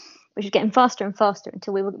run. We was getting faster and faster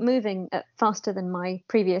until we were moving at faster than my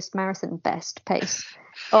previous marathon best pace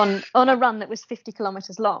on a run that was 50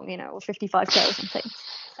 kilometers long, or 55k or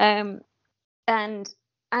something. And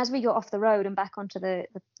as we got off the road and back onto the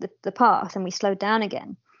path and we slowed down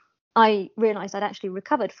again, I realized I'd actually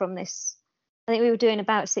recovered from this I think we were doing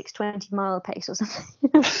about 6:20 mile pace or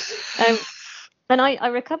something. And I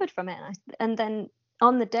recovered from it. And then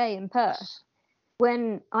on the day in Perth,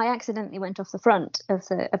 when I accidentally went off the front of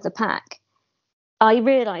the pack, I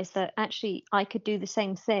realised that actually I could do the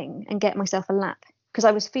same thing and get myself a lap, because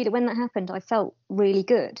I was feeling, when that happened, I felt really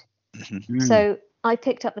good. So I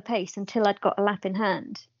picked up the pace until I'd got a lap in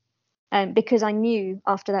hand, because I knew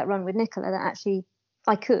after that run with Nicola that actually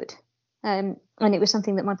I could. And it was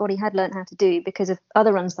something that my body had learned how to do because of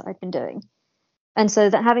other runs that I'd been doing. And so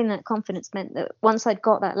that having that confidence meant that once I'd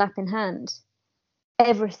got that lap in hand,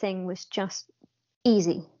 everything was just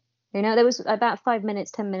easy. You know, there was about 5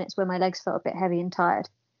 minutes, 10 minutes where my legs felt a bit heavy and tired,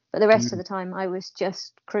 but the rest of the time I was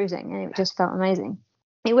just cruising, and it just felt amazing.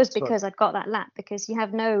 It was because I'd got that lap, because you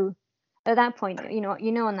have no, at that point, you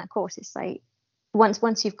know, on that course, it's like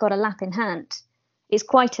once you've got a lap in hand, it's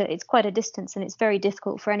quite a distance, and it's very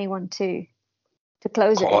difficult for anyone to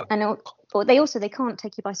close it. And or they can't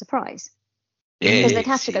take you by surprise, because they'd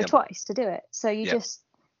have to go twice to do it. So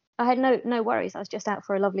I had no worries. I was just out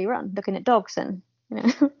for a lovely run, looking at dogs and, you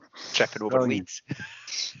know, tripping over weeds.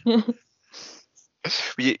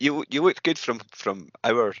 You looked good from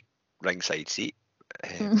our ringside seat,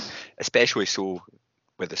 especially so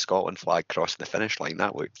with the Scotland flag crossing the finish line.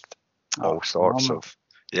 That looked all sorts of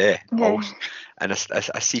and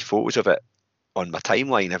I see photos of it on my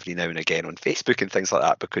timeline every now and again on Facebook and things like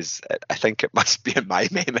that, because I think it must be in my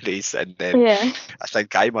memories, and I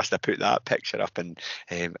think I must have put that picture up, and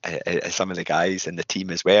some of the guys in the team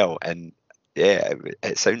as well, and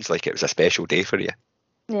it sounds like it was a special day for you.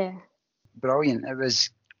 Yeah, brilliant. It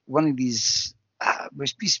was one of these,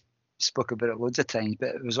 we spoke about it loads of times,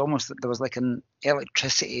 but it was almost that there was like an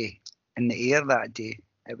electricity in the air that day.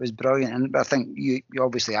 It was brilliant, and I think you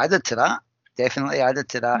obviously added to that. Definitely added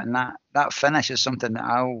to that, and that finish is something that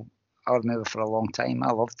I'll remember for a long time.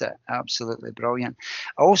 I loved it. Absolutely brilliant.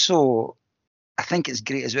 Also, I think it's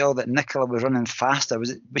great as well that Nicola was running faster.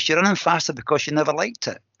 Was she running faster because she never liked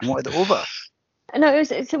it and wanted it over? No,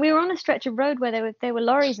 so we were on a stretch of road where there were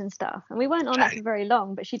lorries and stuff, and we weren't on it for very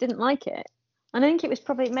long, but she didn't like it. And I think it was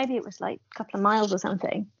maybe it was like a couple of miles or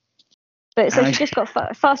something. But so she just got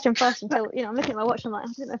faster and faster until, you know, I'm looking at my watch and I'm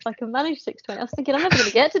like, I don't know if I can manage 6:20. I was thinking, I'm never going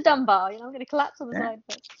to get to Dunbar. You know, I'm going to collapse on the side.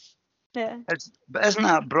 But yeah. But isn't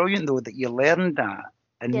that brilliant though, that you learned that,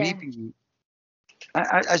 and maybe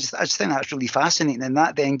I just think that's really fascinating, and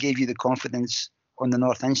that then gave you the confidence on the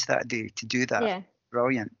North Inch that day to do that. Yeah.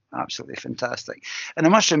 Brilliant, absolutely fantastic. And I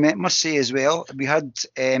must say as well, we had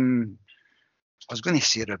I was going to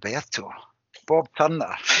say Roberto. Bob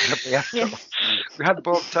Turner. We had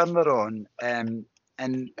Bob Turner on, and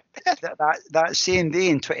that same day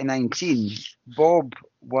in 2019, Bob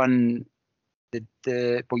won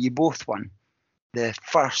you both won the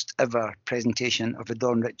first ever presentation of the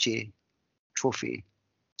Don Ritchie Trophy.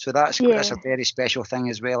 So that's a very special thing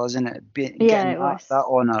as well, isn't it? Getting that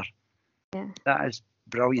honour. Yeah. That is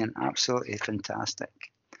brilliant, absolutely fantastic.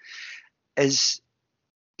 Is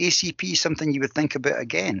ACP something you would think about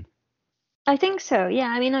again? I think so, yeah.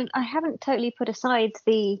 I mean, I haven't totally put aside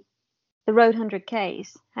the road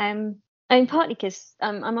 100Ks. I mean, partly because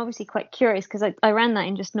I'm obviously quite curious, because I ran that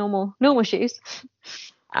in just normal shoes.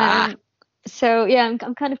 So yeah,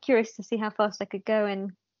 I'm kind of curious to see how fast I could go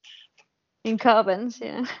in carbons.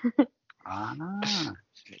 Yeah. But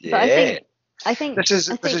I think this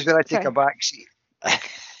is where I take a back seat.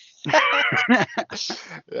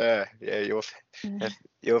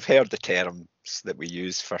 You've heard the terms that we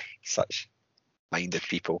use for such minded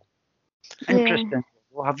people. Interesting. Yeah.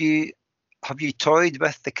 Well, have you toyed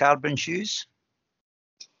with the carbon shoes?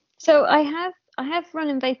 So I have run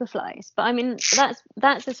in Vaporflies, but I mean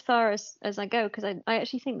that's as far as I go, because I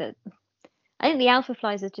actually think the Alpha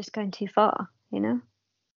Flies are just going too far, you know,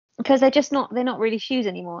 because they're not really shoes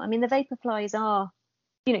anymore. I mean, the Vaporflies are,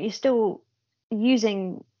 you know, you're still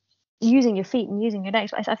using your feet and using your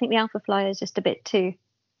legs. I think the Alpha Fly is just a bit too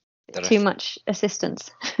much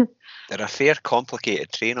assistance. They're a fair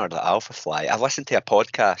complicated trainer, the Alpha Fly. I listened to a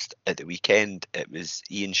podcast at the weekend. It was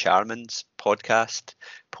Ian Sharman's podcast,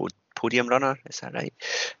 Podium Runner, is that right?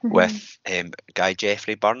 Mm-hmm. With guy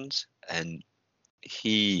Jeffrey Burns, and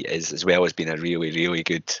he is, as well as being a really, really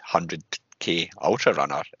good 100k ultra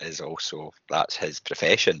runner, that's his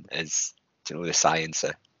profession, is, you know, the science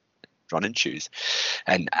of running shoes.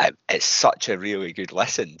 And it's such a really good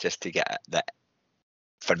listen just to get that,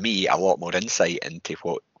 for me, a lot more insight into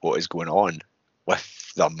what is going on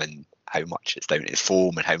with them, and how much it's down to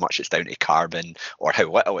foam and how much it's down to carbon, or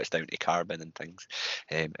how little it's down to carbon and things.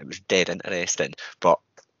 It was dead interesting. But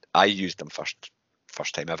I used them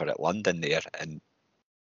first time ever at London there, and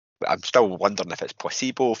I'm still wondering if it's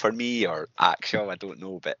placebo for me or actual. I don't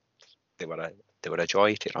know, but they were a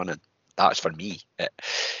joy to run in. That's for me.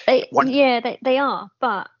 They are.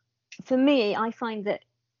 But for me, I find that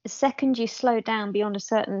the second you slow down beyond a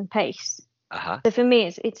certain pace, so for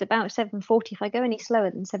me, it's about 7:40. If I go any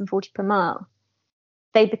slower than 7:40 per mile,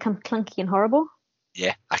 they become clunky and horrible.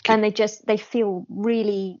 Yeah, and they feel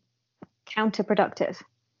really counterproductive.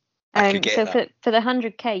 So for the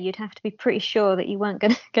 100k, you'd have to be pretty sure that you weren't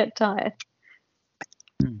going to get tired.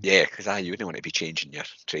 Yeah, because you wouldn't want to be changing your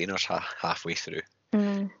trainers halfway through.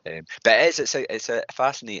 Mm. But it's a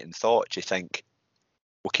fascinating thought. Do you think?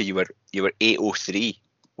 Okay, you were 8:03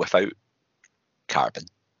 without carbon.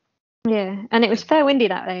 Yeah, and it was fair windy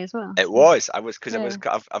that day as well. It was. I've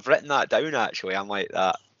written that down actually. I'm like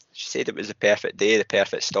that. She said it was the perfect day, the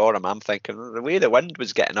perfect storm. I'm thinking the way the wind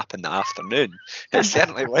was getting up in the afternoon, it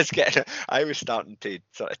certainly was getting. I was starting to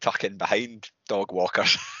sort of tuck in behind dog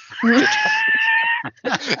walkers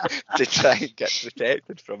to try and get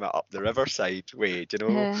protected from it up the riverside way, you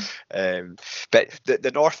know. Yeah. But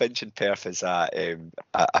the North Inch in Perth is a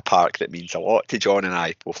park that means a lot to John and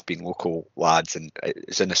I, both being local lads, and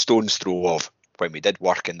it's in a stone's throw of when we did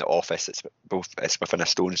work in the office. It's within a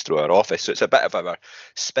stone's throw of our office, so it's a bit of our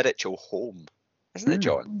spiritual home, isn't it,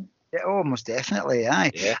 John? Yeah, almost definitely,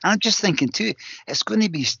 aye. Yeah. And I'm just thinking too, it's going to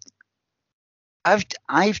be.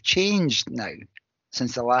 I've changed now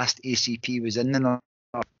since the last ACP was in the North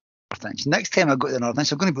Inch. Next time I go to the North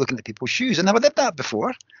Inch, I'm going to be looking at people's shoes. I never did that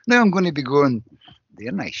before. Now I'm going to be going,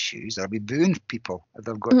 they're nice shoes. I'll be booing people if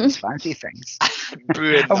they've got these fancy things.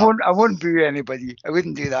 I won't boo anybody. I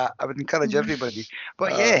wouldn't do that. I would encourage everybody.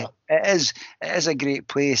 But yeah, it is a great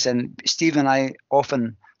place. And Steve and I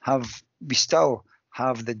we still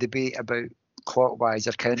have the debate about clockwise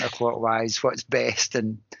or counterclockwise, what's best.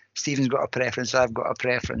 And Stephen's got a preference, I've got a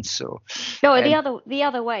preference. So no, the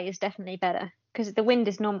other way is definitely better because the wind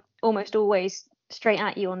is almost always straight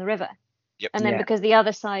at you on the river. Yep. And then because the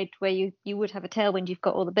other side where you would have a tailwind, you've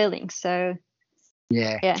got all the buildings. So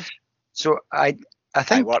yeah. So I think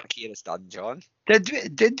my work here is done, John.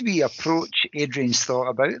 Did we approach Adrian's thought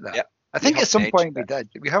about that? Yep. I think at some point we did.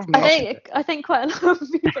 We have mentioned it. I think quite a lot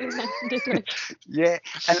of people have mentioned it. Yeah,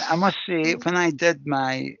 and I must say, when I did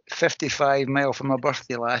my 55 mile for my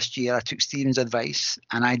birthday last year, I took Stephen's advice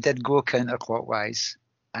and I did go counterclockwise.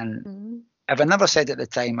 And if I never said at the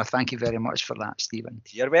time, I thank you very much for that, Stephen.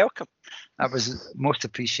 You're welcome. That was most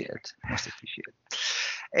appreciated. Most appreciated.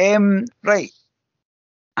 Right.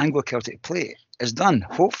 Anglo-Celtic play is done,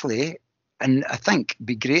 hopefully. And I think it'd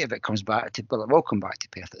be great if it comes back to, well, it will come back to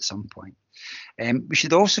Perth at some point. We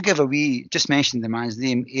should also give just mention the man's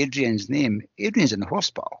name, Adrian's name. Adrian's in the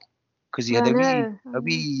hospital because he had a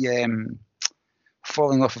wee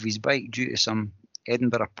falling off of his bike due to some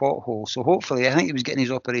Edinburgh pothole. So hopefully, I think he was getting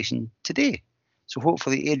his operation today. So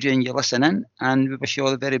hopefully, Adrian, you're listening, and we wish you all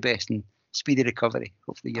the very best and speedy recovery.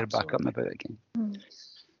 Hopefully, you're back up and about again.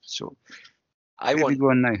 So, where are we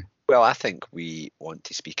going now? Well, I think we want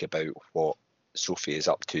to speak about what Sophie is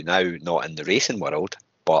up to now, not in the racing world,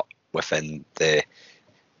 but within the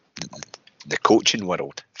coaching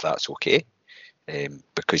world, if that's okay.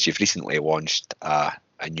 Because you've recently launched a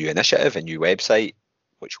new initiative, a new website,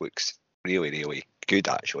 which looks really, really good,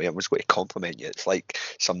 actually. I was going to compliment you. It's like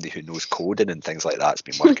somebody who knows coding and things like that's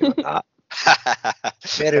been working on that.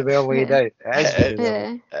 Very well laid out.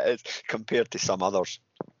 It is compared to some others.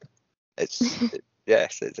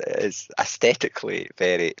 Yes, it is aesthetically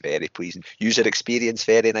very, very pleasing. User experience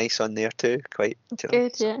very nice on there too. Quite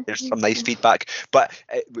good, yeah. There's some nice feedback, but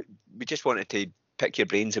we just wanted to pick your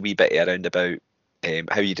brains a wee bit around about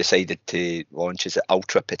how you decided to launch. Is it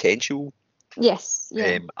Ultra Potential? Yes.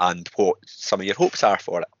 Yeah. And what some of your hopes are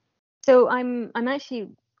for it. So I'm actually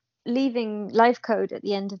leaving Live Code at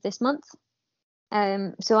the end of this month.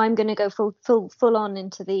 So I'm going to go full on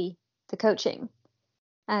into the coaching.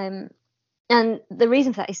 And the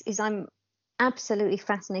reason for that is I'm absolutely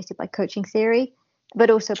fascinated by coaching theory, but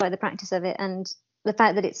also by the practice of it and the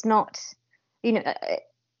fact that it's not, you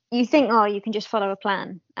think, you can just follow a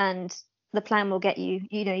plan and the plan will get you,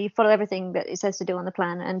 you follow everything that it says to do on the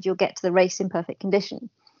plan and you'll get to the race in perfect condition.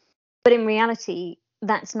 But in reality,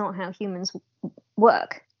 that's not how humans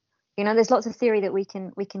work. There's lots of theory that we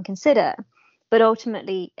can consider, but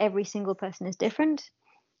ultimately every single person is different,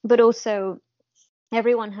 but also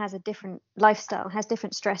everyone has a different lifestyle, has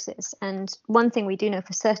different stresses. And one thing we do know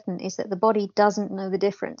for certain is that the body doesn't know the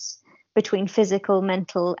difference between physical,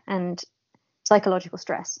 mental, and psychological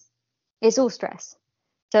stress. It's all stress.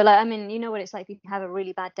 So, you know what it's like if you have a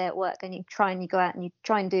really bad day at work and you go out and you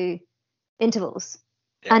try and do intervals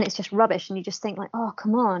and it's just rubbish and you just think like, oh,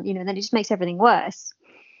 come on, then it just makes everything worse.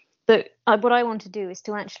 what I want to do is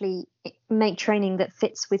to actually make training that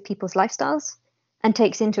fits with people's lifestyles and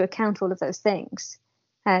takes into account all of those things.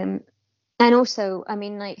 And also, I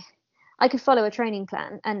mean, like, I could follow a training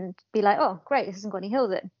plan and be like, oh, great, this hasn't got any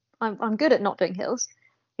hills in. I'm good at not doing hills,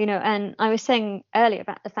 you know. And I was saying earlier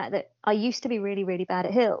about the fact that I used to be really, really bad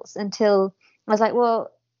at hills until I was like,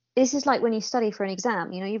 well, this is like when you study for an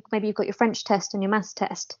exam, you know, maybe you've got your French test and your maths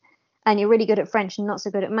test, and you're really good at French and not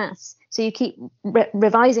so good at maths. So you keep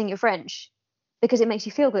revising your French because it makes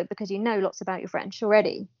you feel good because you know lots about your French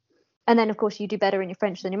already. And then, of course, you do better in your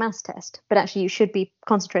French than your maths test, but actually you should be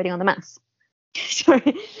concentrating on the maths.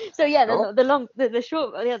 So yeah,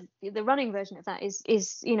 the running version of that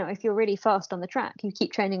is, you know, if you're really fast on the track, you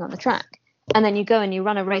keep training on the track, and then you go and you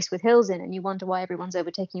run a race with hills in, and you wonder why everyone's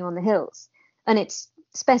overtaking you on the hills. And it's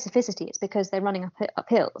specificity. It's because they're running up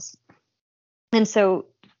hills. And so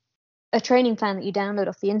a training plan that you download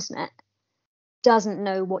off the internet doesn't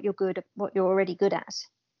know what you're already good at,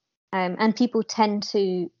 and people tend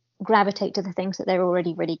to gravitate to the things that they're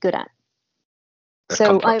already really good at.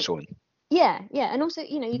 Comfort zone. Yeah, and also,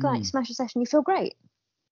 you know, you go out, you smash a session, you feel great,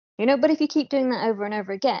 you know. But if you keep doing that over and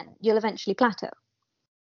over again, you'll eventually plateau.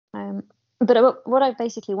 But what I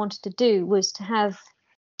basically wanted to do was to have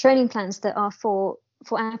training plans that are for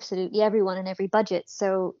absolutely everyone and every budget,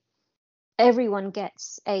 so everyone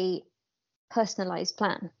gets a personalized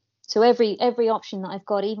plan. So every option that I've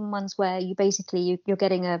got, even ones where you basically you're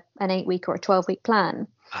getting an 8-week or a 12-week plan,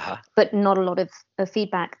 but not a lot of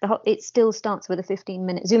feedback. It still starts with a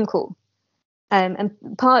 15-minute Zoom call. And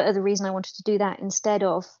part of the reason I wanted to do that instead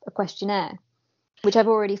of a questionnaire, which I've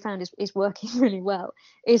already found is working really well,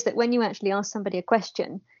 is that when you actually ask somebody a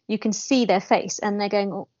question, you can see their face and they're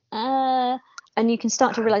going, and you can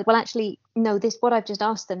start to realize, well, actually, no, what I've just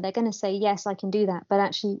asked them, they're going to say, yes, I can do that, but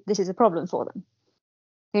actually this is a problem for them.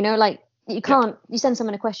 You know, like, you can't, you send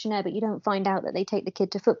someone a questionnaire, but you don't find out that they take the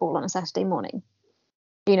kid to football on a Saturday morning,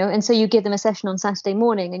 you know, and so you give them a session on Saturday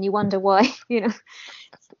morning and you wonder why, you know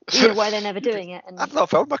why they're never doing it. And I've not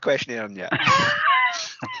filled my questionnaire in yet.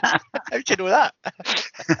 How'd you know that?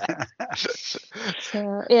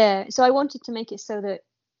 So I wanted to make it so that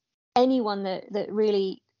anyone that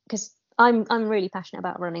really, because I'm really passionate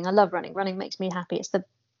about running. I love running. Running makes me happy. It's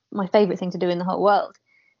my favorite thing to do in the whole world.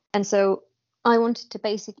 And so I wanted to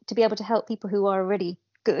be able to help people who are already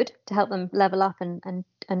good, to help them level up and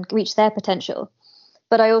reach their potential.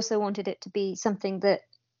 But I also wanted it to be something that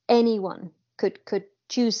anyone could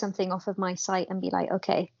choose something off of my site and be like,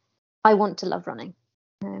 okay, I want to love running.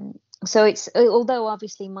 So it's, although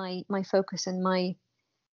obviously my focus and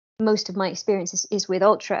most of my experience is with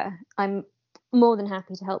ultra, I'm more than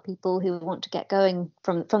happy to help people who want to get going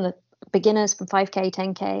from the beginners, from 5K,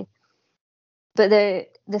 10K. But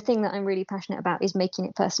the thing that I'm really passionate about is making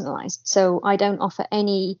it personalized. So I don't offer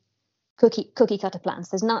any cookie cutter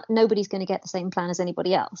plans. Nobody's going to get the same plan as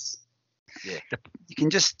anybody else. Yeah, you can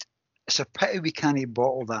just. It's a pity we can't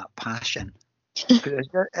bottle that passion. It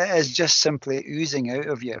is just simply oozing out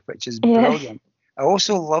of you, which is brilliant. I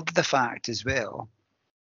also love the fact as well.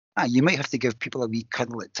 You might have to give people a wee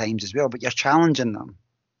cuddle at times as well, but you're challenging them.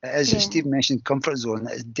 It is, as Steve mentioned, comfort zone.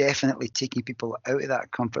 It is definitely taking people out of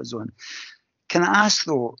that comfort zone. Can I ask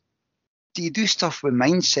though, do you do stuff with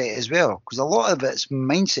mindset as well? Because a lot of it's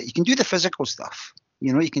mindset. You can do the physical stuff,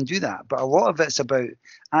 you know, you can do that, but a lot of it's about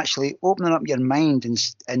actually opening up your mind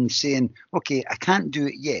and saying, okay, I can't do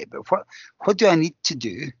it yet, but what do I need to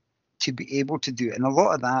do to be able to do it? And a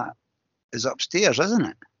lot of that is upstairs, isn't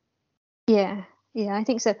it? Yeah, I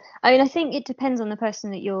think so. I mean, I think it depends on the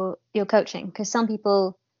person that you're coaching, because some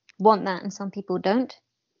people want that and some people don't.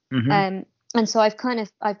 Mm-hmm. And so I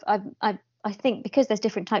think because there's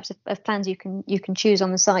different types of plans you can choose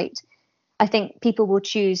on the site, I think people will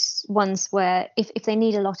choose ones where if they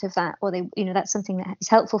need a lot of that, or they, you know, that's something that is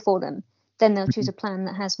helpful for them, then they'll choose a plan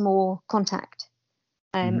that has more contact.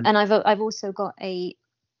 And I've also got a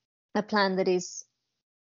plan that is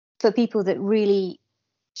for people that really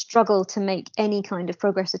struggle to make any kind of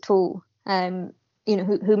progress at all. You know,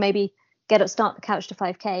 who maybe start the couch to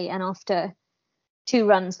 5K and after 2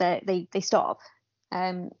 runs they stop.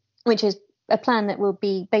 Which is a plan that will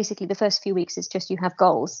be basically the first few weeks is just you have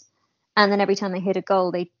goals. And then every time they hit a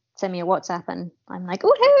goal, they send me a WhatsApp and I'm like,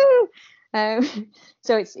 woohoo!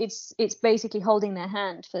 So it's basically holding their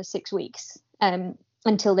hand for 6 weeks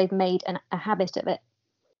until they've made a habit of it.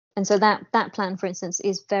 And so that plan, for instance,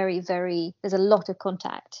 is very, very, there's a lot of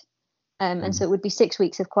contact. And so it would be 6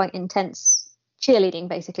 weeks of quite intense cheerleading,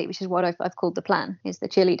 basically, which is what I've called the plan, is the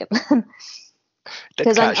cheerleader plan.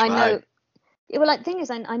 Because I know, well, like, the thing is,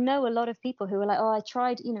 I know a lot of people who are like, oh, I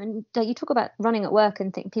tried, you know, and like, you talk about running at work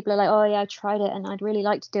and think people are like, oh yeah, I tried it and I'd really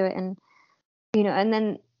like to do it, and you know, and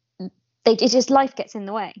then it just, life gets in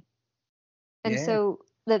the way. And Yeah. so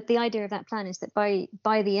the idea of that plan is that by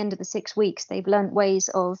the end of the 6 weeks, they've learnt ways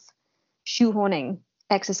of shoehorning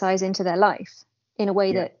exercise into their life in a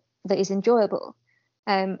way that is enjoyable.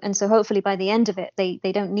 And so hopefully by the end of it,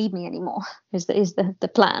 they don't need me anymore, is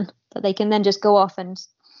the plan, that they can then just go off and,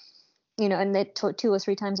 you know, and they 2 or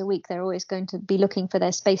 3 times a week, they're always going to be looking for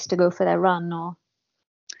their space to go for their run, or,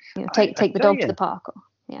 you know, take the dog to the park. Or,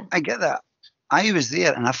 yeah. I get that. I was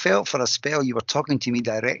there, and I felt for a spell you were talking to me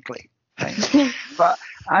directly. Right? But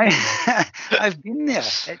I've been there.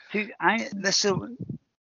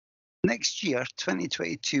 Next year,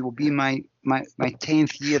 2022, will be my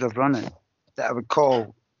 10th year of running that I would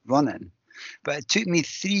call running. But it took me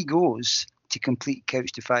 3 goes to complete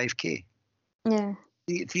Couch to 5K. Yeah.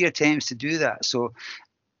 3 attempts to do that. So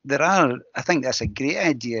I think that's a great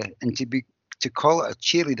idea, and to call it a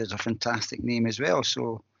cheerleader is a fantastic name as well.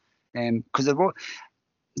 So, because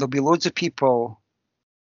there'll be loads of people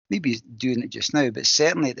maybe doing it just now, but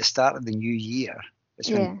certainly at the start of the new year, it's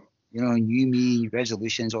when, you know, new me,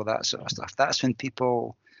 resolutions, all that sort of stuff. That's when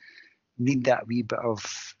people need that wee bit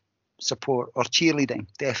of support or cheerleading,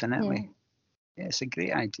 definitely. Yeah, it's a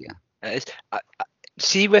great idea. It is.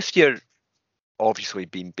 See, with your obviously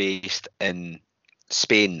being based in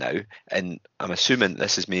Spain now, and I'm assuming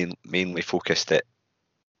this is mainly focused at,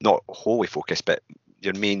 not wholly focused, but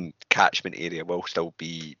your main catchment area will still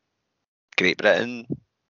be Great Britain,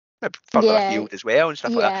 further afield as well and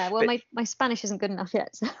stuff like that. Yeah, well, my Spanish isn't good enough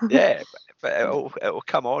yet. So. Yeah, but it'll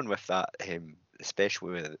come on with that,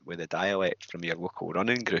 especially with the dialect from your local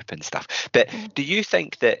running group and stuff. But do you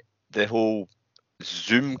think that the whole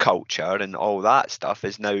Zoom culture and all that stuff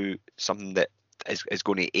is now something that is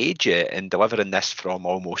going to aid you in delivering this from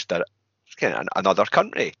almost another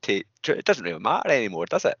country? It doesn't really matter anymore,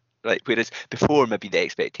 does it? Like, whereas before, maybe the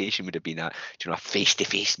expectation would have been a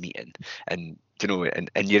face-to-face meeting, and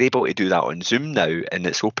and you're able to do that on Zoom now, and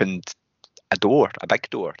it's opened a big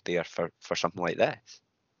door there for something like this.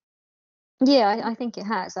 Yeah, I think it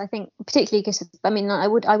has. I think particularly because, I mean, I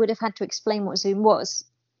would have had to explain what Zoom was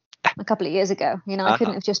a couple of years ago. You know, I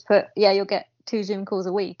couldn't have just put, you'll get 2 Zoom calls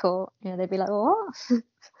a week, or they'd be like, oh, what?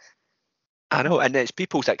 I know, and it's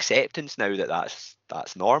people's acceptance now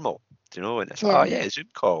that's normal. And it's Zoom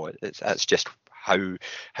call. That's just how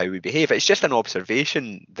we behave. It's just an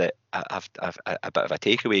observation that I've a bit of a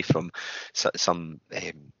takeaway from some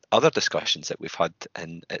other discussions that we've had,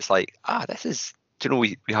 and it's like, this is,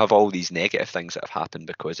 we have all these negative things that have happened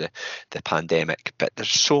because of the pandemic, but there's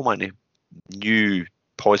so many new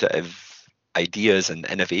positive ideas and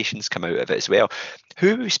innovations come out of it as well.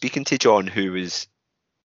 Who were we speaking to, John, who was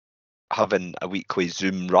having a weekly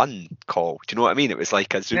Zoom run call? Do you know what I mean? It was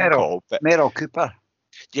like a Zoom call. But Meryl Cooper.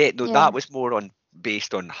 Yeah, no, that was more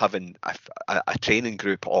based on having a training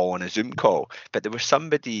group all on a Zoom call. But there was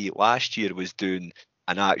somebody last year was doing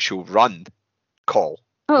an actual run call.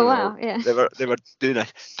 Oh wow! Yeah. They were doing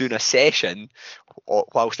a session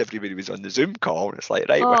whilst everybody was on the Zoom call, and it's like,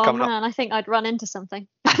 right, we're coming up. Oh man, I think I'd run into something.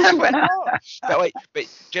 but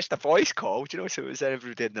just a voice call, so it was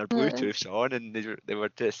everybody in their Bluetooths on, and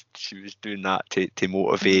she was doing that to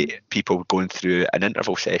motivate people going through an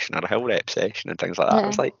interval session or a hill rep session and things like that. I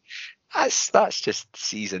was like, that's just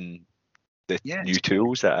seizing the new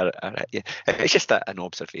tools that are it's just an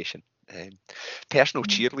observation. Personal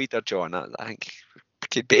cheerleader, John. I think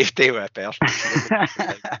could be with a person.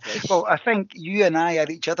 Well, I think you and I are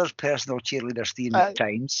each other's personal cheerleaders, Stephen, at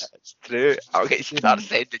times. That's true. I'll get you start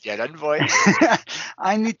sending your invoice.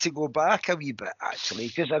 I need to go back a wee bit, actually,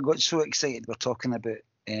 because I got so excited we're talking about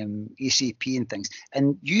ACP and things.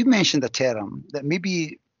 And you mentioned a term that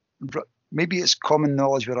maybe it's common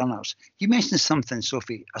knowledge with runners. You mentioned something,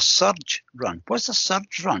 Sophie, a surge run. What's a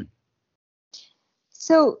surge run?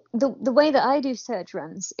 So the way that I do surge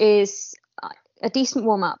runs is a decent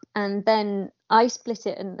warm up, and then I split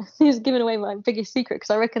it, and this is giving away my biggest secret because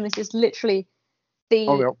I reckon this is literally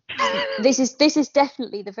this is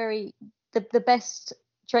definitely the best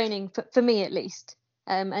training for me, at least,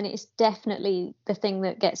 and it's definitely the thing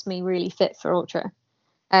that gets me really fit for ultra,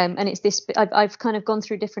 and it's this. I've kind of gone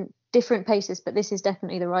through different paces, but this is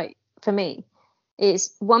definitely the right for me.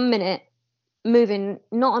 It's 1 minute moving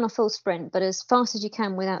not on a full sprint, but as fast as you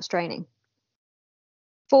can without straining.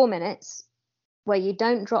 4 minutes where you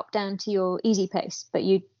don't drop down to your easy pace, but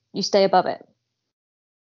you stay above it.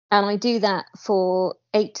 And I do that for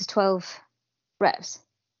 8 to 12 reps.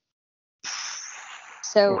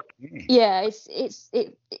 So it's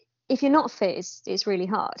if you're not fit, it's really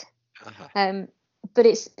hard. Uh-huh. But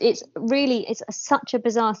it's such a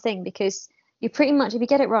bizarre thing, because you pretty much, if you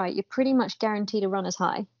get it right, you're pretty much guaranteed a runner's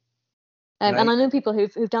high. And I know people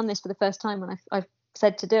who've done this for the first time when I've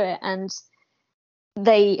said to do it, and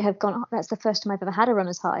they have gone, oh, that's the first time I've ever had a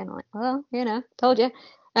runner's high. And I'm like, well, told you.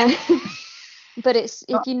 But it's,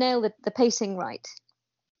 if you nail the pacing right,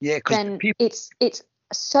 then it's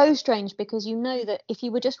so strange, because you know that if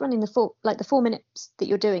you were just running the 4 minutes that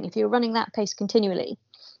you're doing, if you're running that pace continually,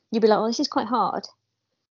 you'd be like, oh, this is quite hard.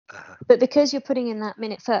 Uh-huh. But because you're putting in that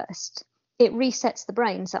minute first, it resets the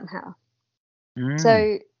brain somehow.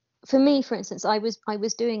 So for me, for instance, I was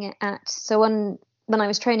doing it when I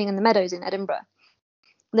was training in the Meadows in Edinburgh,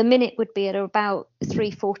 the minute would be at about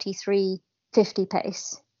 3:40, 3:50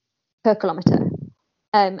 pace per kilometre.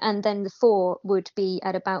 And then the 4 would be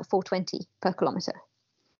at about 4:20 per kilometre.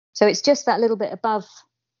 So it's just that little bit above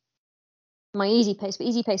my easy pace, but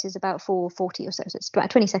easy pace is about 4:40 or so. So it's about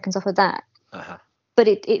 20 seconds off of that. Uh-huh. But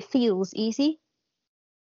it feels easy.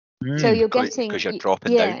 So you're getting, because you're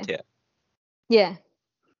dropping down to it. Yeah.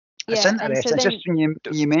 It's interesting. Just when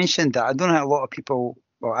you mentioned that, I don't know a lot of people.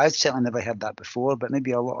 Well, I've certainly never heard that before, but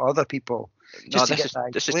maybe a lot of other people. No,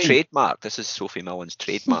 this is trademark. This is Sophie Mullins'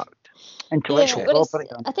 trademark. Intellectual property.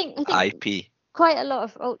 I think IP. Quite a lot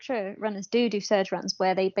of ultra runners do surge runs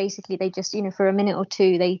where they just, for a minute or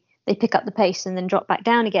two, they pick up the pace and then drop back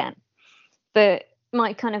down again. But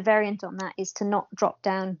my kind of variant on that is to not drop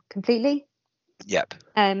down completely. Yep.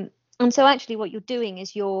 And so actually what you're doing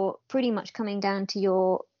is you're pretty much coming down to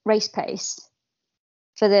your race pace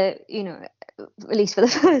for the, at least for the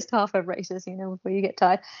first half of races, before you get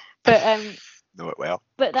tired. But know it well.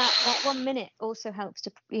 But that 1 minute also helps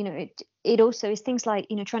to, it also is things like,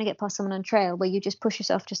 trying to get past someone on trail where you just push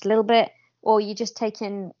yourself just a little bit, or you just take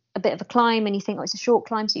in a bit of a climb and you think, oh, it's a short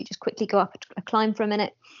climb, so you just quickly go up a climb for a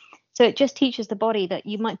minute. So it just teaches the body that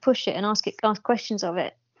you might push it and ask questions of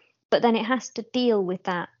it, but then it has to deal with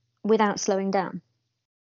that without slowing down.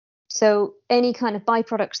 So any kind of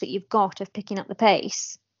byproducts that you've got of picking up the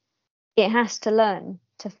pace, it has to learn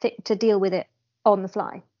to deal with it on the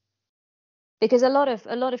fly. Because a lot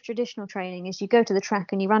of traditional training is you go to the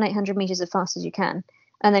track and you run 800 meters as fast as you can,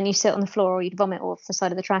 and then you sit on the floor or you'd vomit off the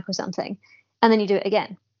side of the track or something, and then you do it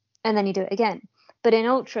again, and then you do it again. But in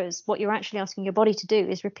ultras, what you're actually asking your body to do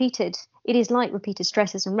is repeated. It is like repeated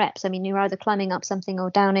stresses and reps. I mean, you're either climbing up something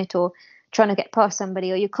or down it, or trying to get past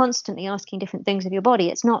somebody, or you're constantly asking different things of your body.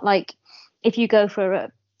 It's not like if you go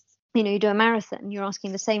for you do a marathon, you're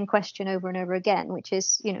asking the same question over and over again, which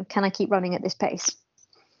is, can I keep running at this pace?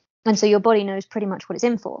 And so your body knows pretty much what it's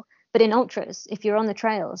in for. But in ultras, if you're on the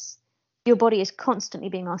trails, your body is constantly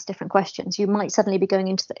being asked different questions. You might suddenly be going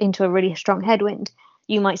into a really strong headwind.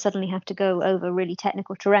 You might suddenly have to go over really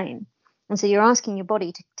technical terrain. And so you're asking your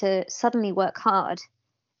body to suddenly work hard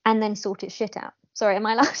and then sort its shit out. Sorry, am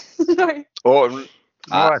I loud? Sorry. Oh,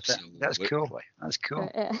 that's cool. That's cool.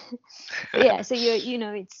 Yeah, so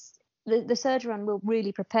it's the surge run will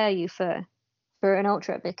really prepare you for an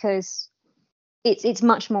ultra, because it's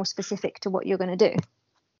much more specific to what you're going to do.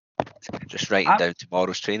 Just writing down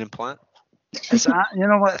tomorrow's training plan. You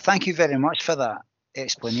know what? Thank you very much for that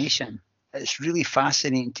explanation. It's really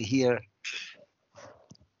fascinating to hear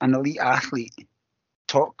an elite athlete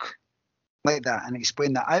talk like that and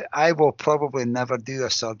explain that. I will probably never do a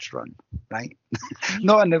surge run, right?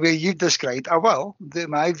 Not in the way you've described. I will do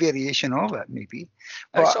my variation of it, maybe.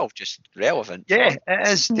 But it's all just relevant. Yeah, it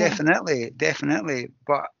is definitely.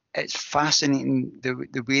 But it's fascinating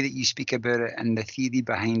the way that you speak about it and the theory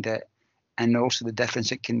behind it, and also the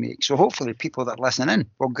difference it can make. So hopefully people that are listening in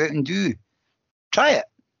will go out and try it.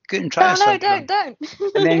 Go out and try it. No, don't.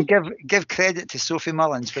 And then give credit to Sophie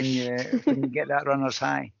Mullins when you get that runner's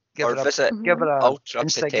high. Visit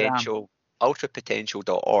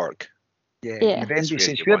ultrapotential.org. Yeah. If anybody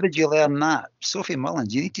says, where did you learn that? Sophie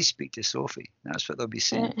Mullins, you need to speak to Sophie. That's what they'll be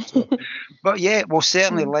saying. So, but yeah, we'll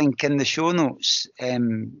certainly link in the show notes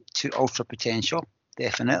to Ultra Potential,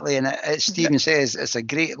 definitely. And as Stephen says, it's a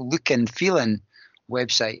great look and feeling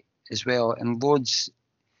website as well. And loads,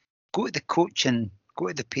 go to the coaching, go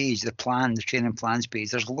to the page, the training plans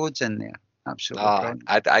page. There's loads in there. Absolutely.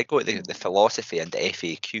 I go to the philosophy and the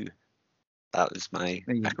FAQ. That was my.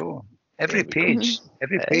 There you go. Every page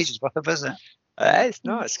is worth a visit. It is.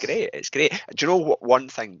 No, it's great. It's great. Do you know what? One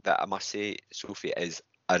thing that I must say, Sophie, is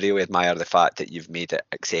I really admire the fact that you've made it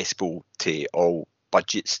accessible to all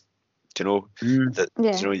budgets. Do you know that? Do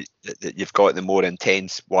you know that you've got the more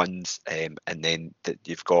intense ones, and then that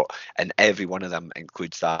you've got, and every one of them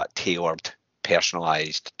includes that tailored,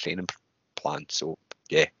 personalised training plan. So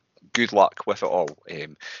yeah, good luck with it all.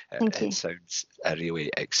 Thank you. It sounds a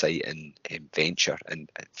really exciting venture, and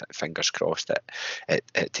fingers crossed that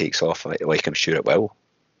it takes off like I'm sure it will.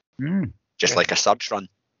 Just like a surge run.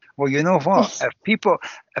 Well, you know what?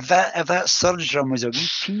 If that surge run was a wee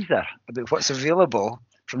teaser about what's available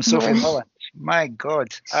from Sophie Mullins, my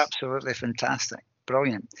God, absolutely fantastic,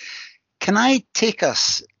 brilliant. Can I take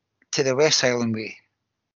us to the West Highland Way?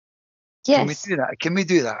 Yes. Can we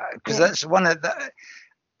do that? Because that's one of the.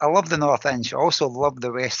 I love the North Inch. I also love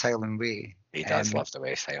the West Highland Way. He does love the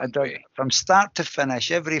West Highland Way. From start to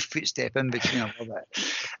finish, every footstep in between, I love it.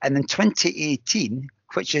 And in 2018,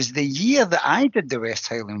 which is the year that I did the West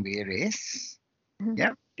Highland Way race,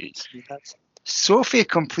 Sophie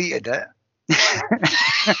completed it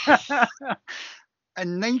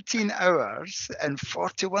in 19 hours and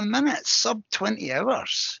 41 minutes, sub 20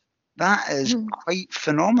 hours. That is quite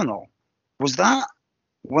phenomenal. Was that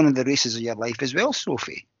one of the races of your life as well,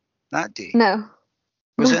 Sophie, that day? No.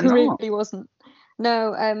 Was it not? It really wasn't.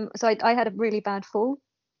 No, so I had a really bad fall,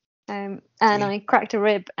 and I cracked a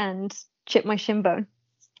rib and chipped my shin bone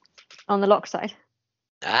on the lock side.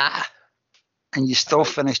 And you still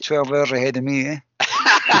finished 12 hours ahead of me, eh?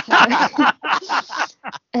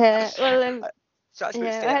 So that's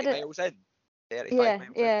about 30 miles in. 35 miles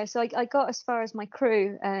in. So I got as far as my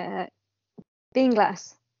crew,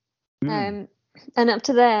 Beinglass. And up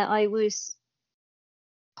to there, I was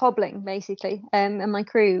hobbling, basically. And my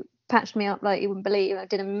crew patched me up like you wouldn't believe. I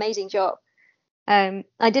did an amazing job. I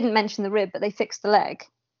didn't mention the rib, but they fixed the leg.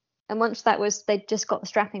 And once they just got the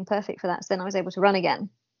strapping perfect for that, so then I was able to run again.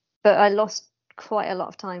 But I lost quite a lot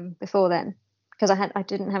of time before then because I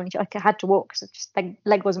didn't have any. I had to walk because the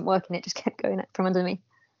leg wasn't working. It just kept going from under me.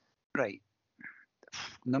 Right.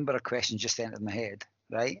 Number of questions just entered my head,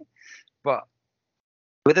 right? But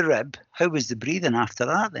with a rib, how was the breathing after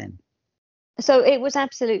that then? So it was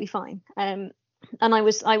absolutely fine. And it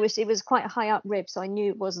was quite a high up rib, so I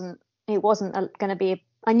knew it wasn't going to be.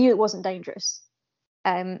 I knew it wasn't dangerous.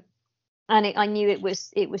 And I knew it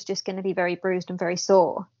was just going to be very bruised and very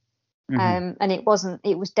sore. And it wasn't.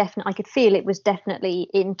 It was definitely. I could feel it was definitely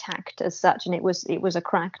intact as such, and it was a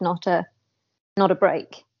crack, not a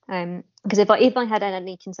break. Because if I had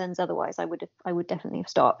any concerns otherwise, I would definitely have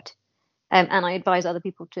stopped. And I advise other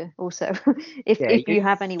people to also, if you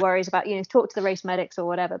have any worries about, talk to the race medics or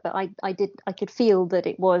whatever. But I could feel that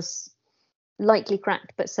it was likely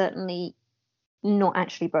cracked, but certainly not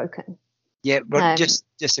actually broken. Yeah, we're just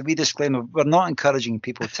a wee disclaimer. We're not encouraging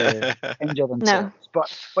people to injure themselves,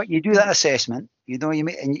 but you do that assessment, you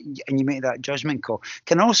make that judgment call.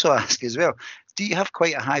 Can also ask as well, do you have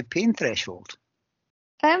quite a high pain threshold?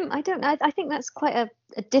 I don't know. I think that's quite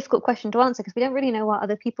a difficult question to answer because we don't really know what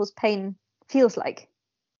other people's pain feels like.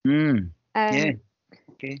 Yeah.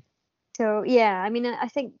 Okay. So yeah, I mean, I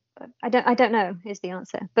think I don't know is the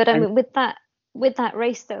answer. But I mean, with that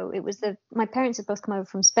race though, it was my parents had both come over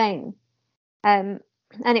from Spain, and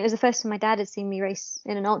it was the first time my dad had seen me race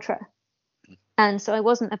in an ultra, and so I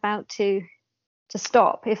wasn't about to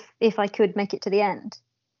stop if I could make it to the end.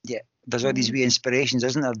 Yeah. There's all these wee inspirations,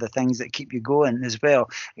 isn't there? The things that keep you going as well.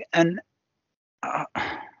 And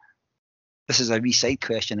this is a wee side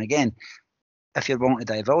question again. If you're wanting to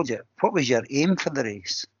divulge it, what was your aim for the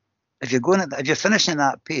race? If you're finishing at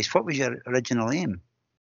that pace, what was your original aim?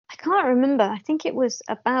 I can't remember. I think it was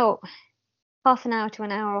about half an hour to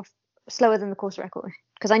an hour off slower than the course record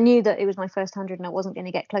because I knew that it was my first 100 and I wasn't going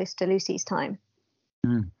to get close to Lucy's time.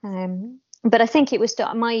 But I think it was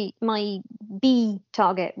still my B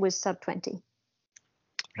target was sub 20.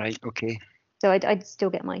 Right. Okay. So I'd still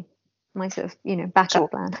get my sort of backup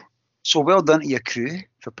plan. So well done to your crew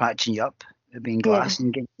for patching you up at Beinglass,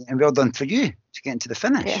 and well done for you to get into the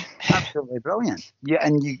finish. Yeah. Absolutely brilliant. Yeah,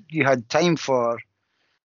 and you had time for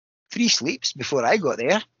 3 sleeps before I got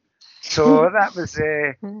there, so that was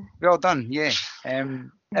well done. Yeah.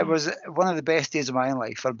 It was one of the best days of my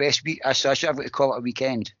life, or best week. I should have to call it a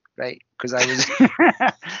weekend. Right, because I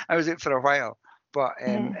was out for a while, but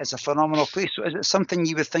it's a phenomenal place. So is it something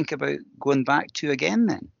you would think about going back to again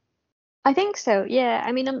then? I think so. Yeah.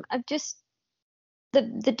 I mean, I'm just the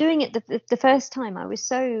doing it the first time. I was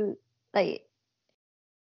so like,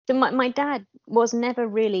 my dad was never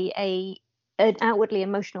really an outwardly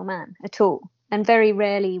emotional man at all, and very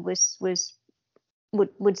rarely would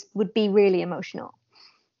be really emotional.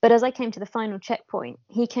 But as I came to the final checkpoint,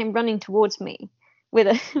 he came running towards me with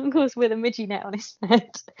a midgie net on his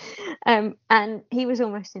head, and he was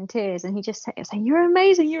almost in tears, and he just said, "You're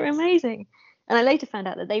amazing, you're amazing." And I later found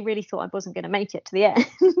out that they really thought I wasn't going to make it to the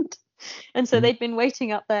end, and so they'd been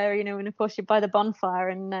waiting up there, and of course you're by the bonfire,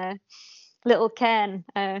 and little Ken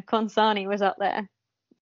Consani was up there,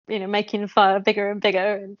 making the fire bigger and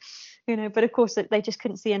bigger, and but of course they just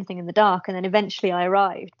couldn't see anything in the dark. And then eventually I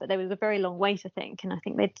arrived, but there was a very long wait, I think, and I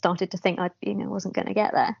think they'd started to think I wasn't going to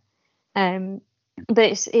get there.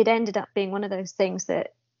 But it ended up being one of those things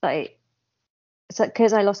that, like,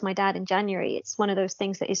 because I lost my dad in January, it's one of those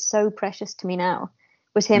things that is so precious to me now,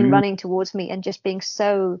 was him running towards me and just being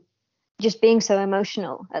so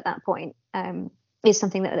emotional at that point, is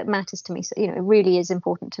something that matters to me. So, it really is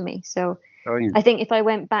important to me. So Brilliant. I think if I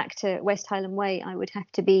went back to West Highland Way, I would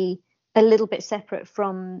have to be a little bit separate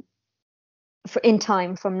in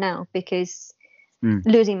time from now, because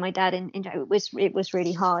losing my dad it was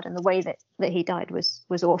really hard, and the way that he died was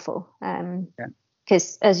awful.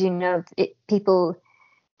 Because as you know, people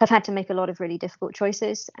have had to make a lot of really difficult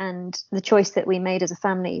choices, and the choice that we made as a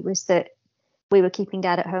family was that we were keeping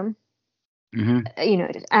dad at home.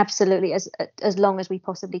 Absolutely as long as we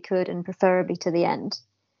possibly could, and preferably to the end.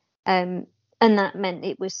 And that meant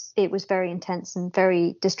it was very intense and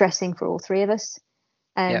very distressing for all three of us.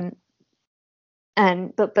 But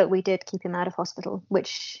we did keep him out of hospital,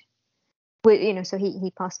 which so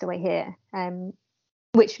he passed away here,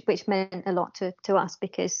 which meant a lot to us,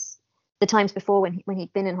 because the times before when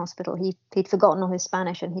he'd been in hospital, he'd forgotten all his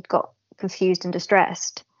Spanish and he'd got confused and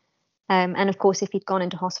distressed. And of course, if he'd gone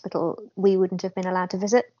into hospital, we wouldn't have been allowed to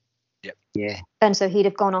visit. Yep. Yeah. And so he'd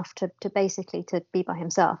have gone off to basically to be by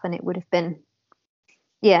himself, and it would have been,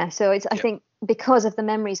 yeah. So I think because of the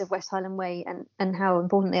memories of West Highland Way and how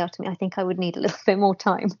important they are to me, I think I would need a little bit more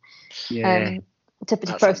time. Yeah. To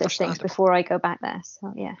process things before I go back there.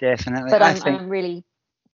 So yeah. Definitely. But I'm really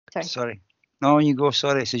sorry. Sorry. No, you go.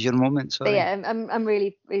 Sorry, this is your moment. Sorry. But yeah, I'm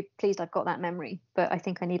really pleased I've got that memory, but I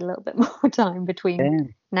think I need a little bit more time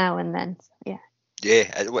between now and then. So, yeah.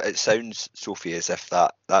 Yeah, it sounds, Sophie, as if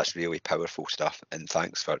that's really powerful stuff, and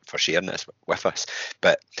thanks for sharing this with us.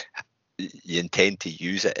 But you intend to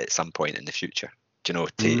use it at some point in the future, to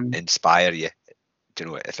inspire you.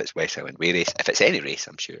 If it's West Highland Way race, if it's any race,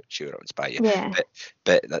 I'm sure it'll inspire you. Yeah.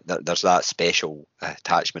 But there's that special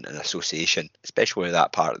attachment and association, especially with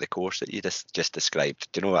that part of the course that you just described.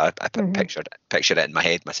 I pictured it in my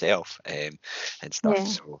head myself, and stuff. Yeah.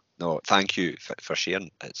 So no, thank you for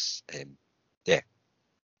sharing. It's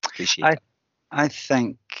appreciate it. I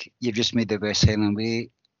think you've just made the West Highland Way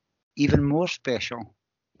even more special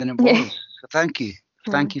than it was. So thank you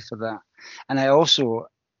for that. And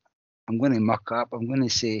I'm going to muck up. I'm going to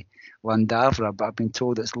say Lundavra, but I've been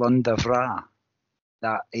told it's Lundavra,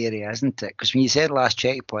 that area, isn't it? Because when you said last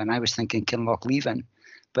checkpoint, I was thinking Kinlochleven,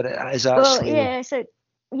 but it is actually... Well, yeah, so...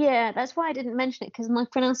 Yeah, that's why I didn't mention it, because my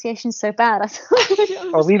pronunciation's so bad.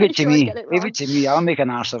 Leave it to me. Leave it to me. I'll make an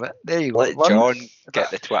arse of it. There you go. Let John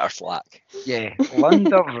get the Twitter flack. Yeah,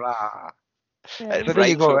 Lundavra. It's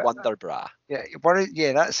right for Wonderbra.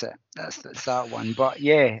 Yeah, that's it. That's that one. But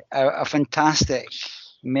yeah, a fantastic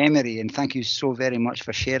memory, and thank you so very much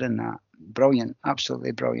for sharing that. Brilliant,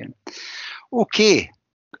 absolutely brilliant. Okay.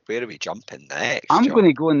 Where are we jumping next? I'm going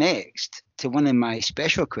to go next to one of my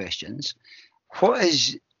special questions. What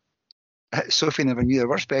is... Sophie never knew there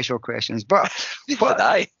were special questions, but what did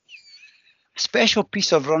I? Special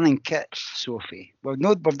piece of running kit, Sophie. We've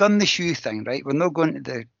done the shoe thing, right? We're not going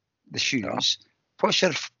to the shoes. No. What's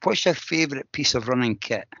your favourite piece of running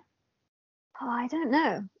kit? Oh, I don't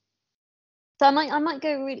know. So I might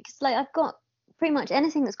go really, because I've got pretty much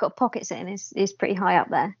anything that's got pockets in is pretty high up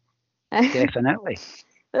there. Definitely.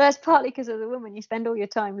 But that's partly because of the woman. You spend all your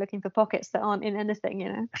time looking for pockets that aren't in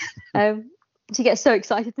anything, She gets so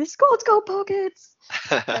excited. This squad's got pockets.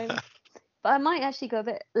 But I might actually go a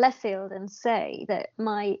bit left field and say that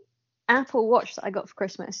my Apple Watch that I got for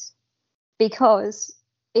Christmas, because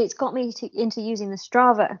it's got me into using the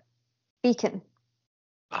Strava beacon.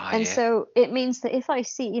 So it means that if I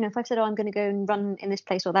see, if I've said, I'm going to go and run in this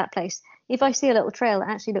place or that place, if I see a little trail that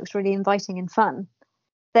actually looks really inviting and fun,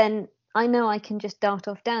 then I know I can just dart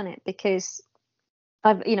off down it, because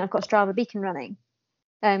I've got Strava beacon running.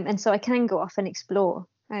 And so I can go off and explore.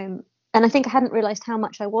 And I think I hadn't realised how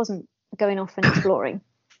much I wasn't going off and exploring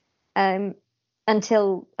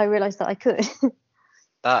until I realised that I could.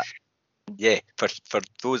 For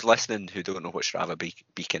those listening who don't know what Strava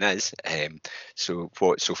Beacon is, so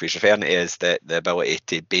what Sophie's referring to is the ability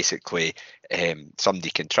to basically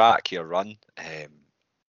somebody can track your run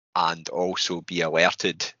and also be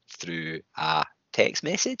alerted through a text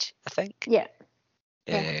message, I think. Yeah.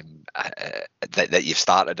 That you've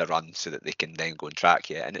started a run, so that they can then go and track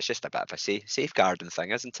you, and it's just a bit of a safeguarding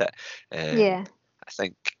thing, isn't it? I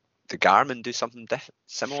think the Garmin do something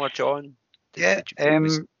similar, John.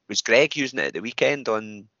 Was Greg using it at the weekend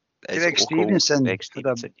on Greg Stevenson?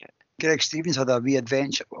 Greg Stevens had a wee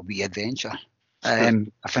adventure.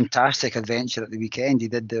 A fantastic adventure at the weekend. He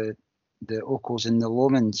did the Ochils and the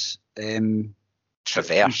Lomans.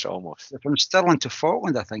 Traverse almost. From Stirling to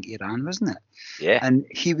Falkland, I think he ran, wasn't it? Yeah. And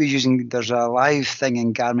he was using, there's a live thing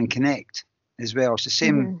in Garmin Connect as well. It's the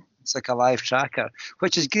same, it's like a live tracker,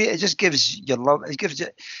 which is great. It just gives you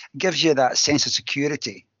gives you that sense of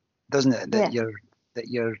security, doesn't it? That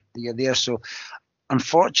you're there. So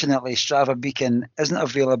unfortunately, Strava Beacon isn't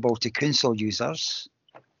available to console users.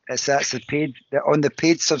 That's on the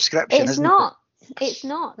paid subscription. It's not. It's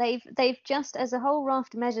not. They've just, as a whole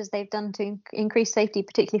raft of measures they've done to increase safety,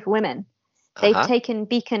 particularly for women, they've taken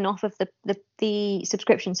Beacon off of the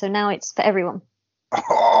subscription. So now it's for everyone.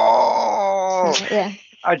 Oh, so, yeah.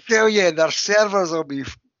 I tell you, their servers will be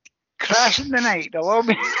crashing tonight. They'll all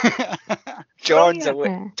be. John's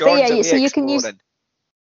away. So you can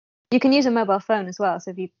use a mobile phone as well.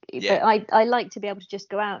 So but I like to be able to just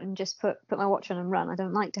go out and just put my watch on and run. I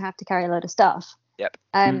don't like to have to carry a load of stuff. Yep.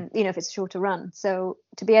 If it's a shorter run. So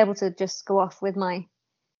to be able to just go off with my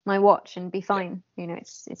watch and be fine,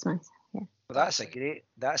 it's nice. Yeah. Well, that's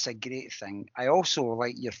a great thing. I also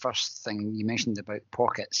like your first thing you mentioned about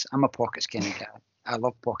pockets. I'm a pockets kind of guy. I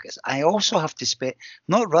love pockets. I also have to spend,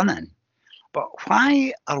 not running, but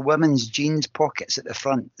why are women's jeans pockets at the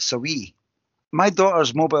front so wee? My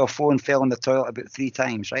daughter's mobile phone fell in the toilet about 3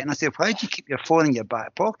 times, right? And I said, why do you keep your phone in your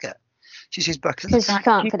back pocket? She says, because you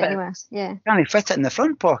can't fit it anywhere else. Yeah. Can't fit it in the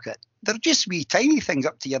front pocket. They're just wee tiny things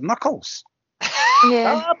up to your knuckles.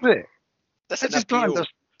 Yeah. This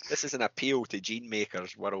is an appeal to jean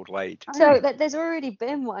makers worldwide. So there's already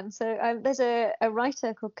been one. So there's a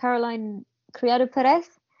writer called Caroline Criado Perez,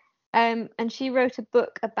 and she wrote a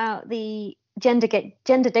book about the gender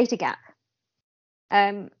data gap.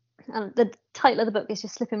 And the title of the book is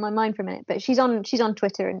just slipping my mind for a minute. But she's on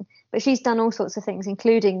Twitter, but she's done all sorts of things,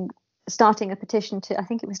 including starting a petition to, I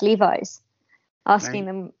think it was Levi's, asking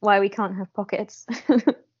them why we can't have pockets.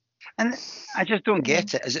 And I just don't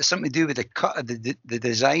get it. Is it something to do with the cut of the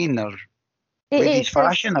design or ladies'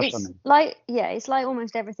 fashion or something? It's like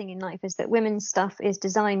almost everything in life is that women's stuff is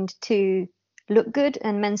designed to look good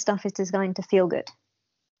and men's stuff is designed to feel good.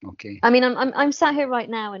 Okay. I mean, I'm sat here right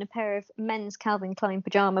now in a pair of men's Calvin Klein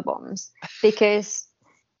pajama bottoms because,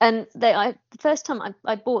 the first time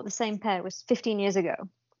I bought the same pair was 15 years ago.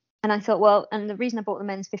 And I thought, well, and the reason I bought the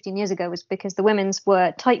men's 15 years ago was because the women's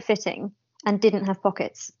were tight fitting and didn't have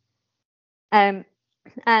pockets. And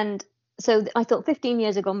so I thought 15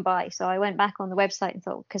 years had gone by. So I went back on the website and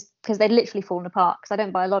thought, because they'd literally fallen apart, because I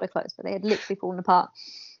don't buy a lot of clothes, but they had literally fallen apart.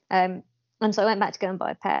 And so I went back to go and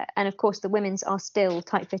buy a pair. And of course, the women's are still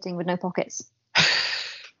tight fitting with no pockets.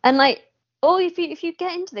 And if you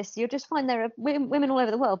get into this, you'll just find there are women all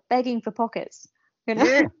over the world begging for pockets.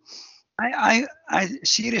 Yeah. I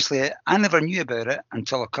seriously, I never knew about it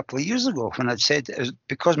until a couple of years ago when I'd said it was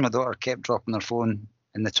because my daughter kept dropping her phone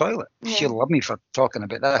in the toilet. Yeah. She'll love me for talking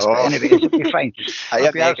about this, but anyway, it'll be fine.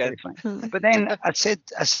 It'll be absolutely fine. But then I said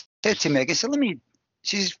to Meg, I said,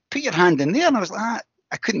 she says, put your hand in there. And I was like,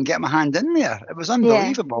 I couldn't get my hand in there. It was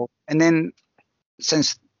unbelievable. Yeah. And then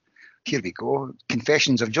since, here we go,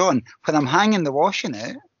 Confessions of John, when I'm hanging the washing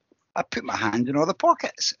out, I put my hand in all the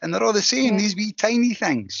pockets and they're all the same, these wee tiny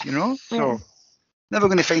things, So never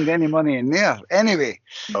going to find any money in there. Anyway.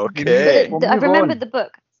 Okay. I remembered the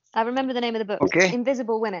book. I remember the name of the book. Okay.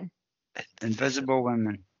 Invisible Women. Invisible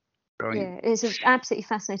Women. Brilliant. Yeah, it's an absolutely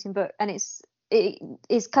fascinating book, and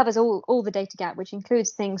it covers all the data gap, which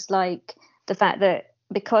includes things like the fact that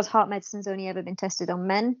because heart medicine's only ever been tested on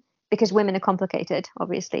men, because women are complicated,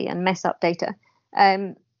 obviously, and mess up data.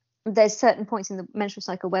 There's certain points in the menstrual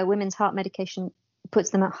cycle where women's heart medication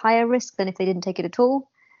puts them at higher risk than if they didn't take it at all.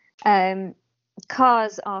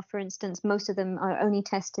 Cars are, for instance, most of them are only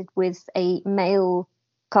tested with a male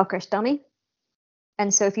car crash dummy.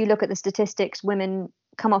 And so if you look at the statistics, women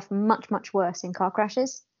come off much, much worse in car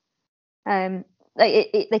crashes.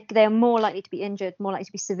 They're more likely to be injured, more likely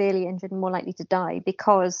to be severely injured, and more likely to die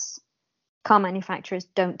because car manufacturers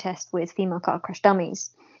don't test with female car crash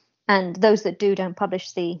dummies. And those that do don't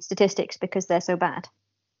publish the statistics because they're so bad.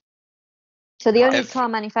 So the only car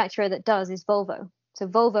manufacturer that does is Volvo. So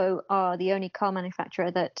Volvo are the only car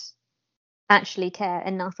manufacturer that actually care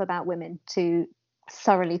enough about women to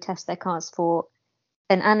thoroughly test their cars for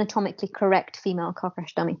an anatomically correct female car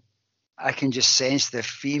crash dummy. I can just sense the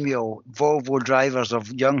female Volvo drivers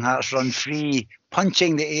of Young Hearts Run Free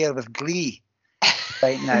punching the air with glee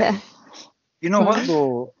right now. Yeah. You know what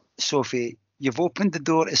though, Sophie? You've opened the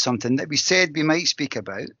door to something that we said we might speak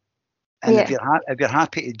about. And if you're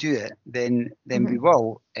happy to do it, then we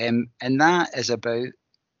will. And that is about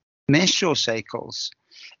menstrual cycles.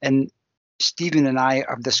 And Stephen and I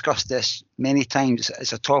have discussed this many times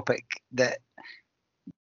as a topic that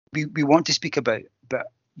we want to speak about, but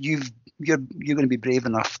you're going to be brave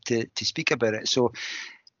enough to speak about it. So,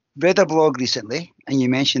 read a blog recently, and you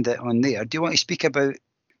mentioned it on there. Do you want to speak about?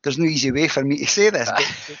 There's no easy way for me to say this,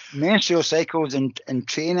 but menstrual cycles and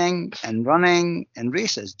training and running and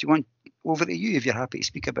races. Do you want over to you if you're happy to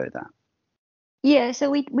speak about that? Yeah, so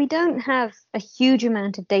we don't have a huge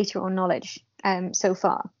amount of data or knowledge so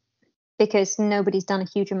far, because nobody's done a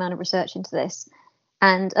huge amount of research into this.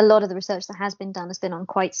 And a lot of the research that has been done has been on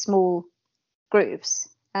quite small groups.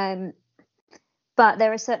 But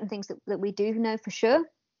there are certain things that we do know for sure.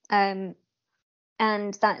 And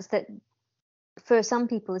that's that for some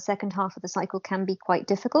people, the second half of the cycle can be quite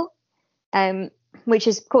difficult, which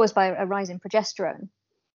is caused by a rise in progesterone.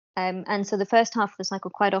 And so the first half of the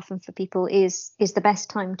cycle quite often for people is the best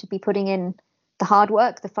time to be putting in the hard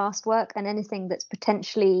work, the fast work, and anything that's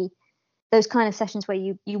potentially those kind of sessions where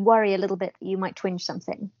you worry a little bit that you might twinge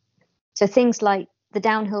something. So things like the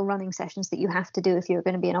downhill running sessions that you have to do if you're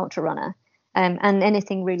going to be an ultra runner, and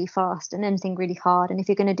anything really fast and anything really hard. And if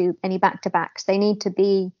you're going to do any back-to-backs, they need to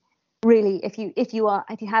be really, if you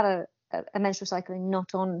have a menstrual cycle and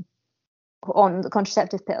not on the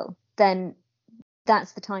contraceptive pill, then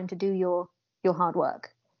that's the time to do your hard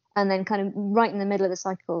work. And then kind of right in the middle of the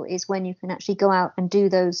cycle is when you can actually go out and do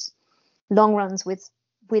those long runs with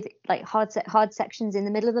like hard sections in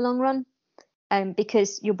the middle of the long run,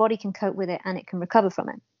 because your body can cope with it and it can recover from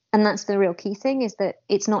it. And that's the real key thing, is that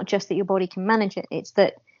it's not just that your body can manage it, it's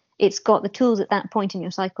that it's got the tools at that point in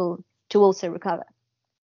your cycle to also recover,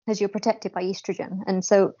 because you're protected by estrogen. And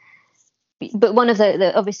so, but one of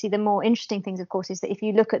the obviously the more interesting things, of course, is that if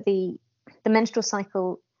you look at the menstrual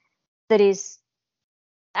cycle that is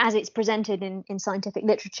as it's presented in scientific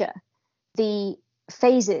literature, the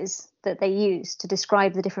phases that they use to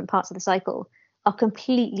describe the different parts of the cycle are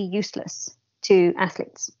completely useless to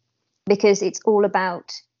athletes, because it's all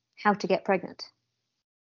about how to get pregnant.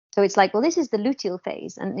 So it's like, well, this is the luteal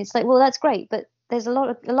phase, and it's like, well, that's great, but there's a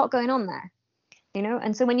lot going on there, you know.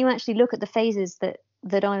 And so when you actually look at the phases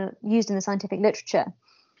that are used in the scientific literature,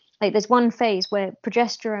 like there's one phase where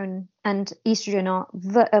progesterone and estrogen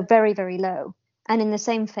are very, very low, and in the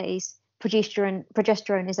same phase,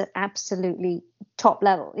 progesterone is at absolutely top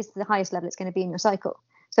level. It's the highest level it's going to be in your cycle.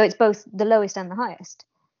 So it's both the lowest and the highest.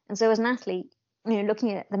 And so as an athlete, you know,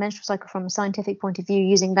 looking at the menstrual cycle from a scientific point of view,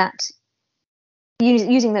 using that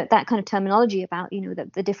kind of terminology about, you know,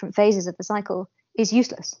 the different phases of the cycle is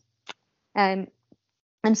useless. And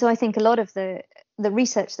so I think a lot of the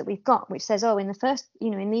research that we've got, which says, oh, in the first, you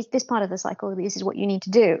know, in this part of the cycle, this is what you need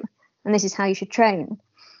to do, and this is how you should train,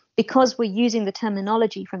 because we're using the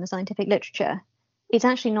terminology from the scientific literature, it's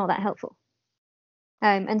actually not that helpful.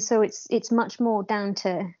 And so it's much more down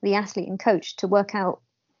to the athlete and coach to work out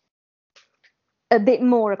a bit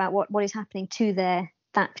more about what is happening to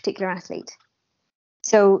that particular athlete.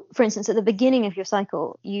 So, for instance, at the beginning of your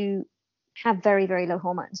cycle, you have very, very low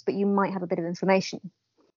hormones, but you might have a bit of inflammation.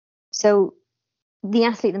 So the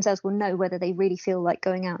athlete themselves will know whether they really feel like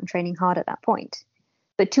going out and training hard at that point.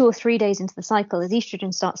 But 2 or 3 days into the cycle, as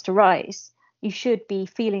estrogen starts to rise, you should be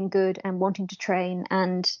feeling good and wanting to train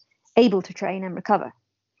and able to train and recover.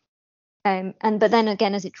 But then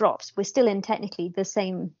again, as it drops, we're still in technically the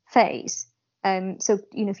same phase. So,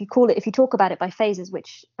 you know, if you talk about it by phases,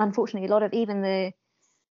 which unfortunately a lot of even the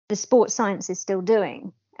sports science is still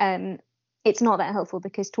doing, it's not that helpful,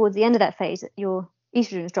 because towards the end of that phase, your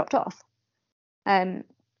estrogen has dropped off. But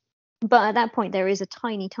at that point, there is a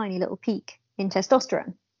tiny, tiny little peak in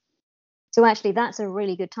testosterone. So actually, that's a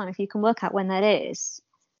really good time. If you can work out when that is,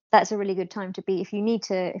 that's a really good time to be. If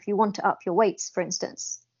you want to up your weights, for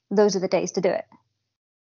instance, those are the days to do it.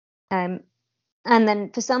 And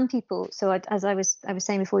then for some people, so as I was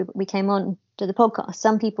saying before we came on to the podcast,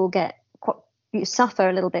 some people you suffer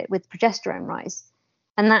a little bit with progesterone rise,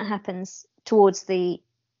 and that happens towards the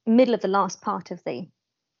middle of the last part of the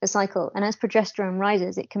cycle. And as progesterone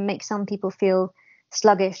rises, it can make some people feel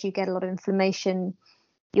sluggish. You get a lot of inflammation,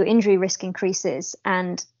 your injury risk increases,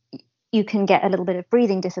 and you can get a little bit of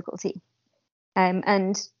breathing difficulty.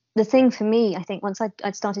 And the thing for me, I think, once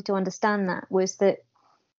I'd started to understand that, was that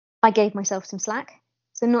I gave myself some slack.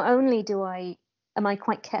 So not only am I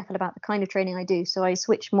quite careful about the kind of training I do, so I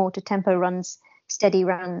switch more to tempo runs, steady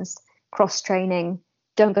runs, cross training,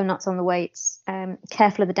 don't go nuts on the weights,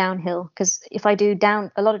 careful of the downhill, because if I do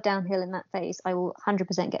a lot of downhill in that phase, I will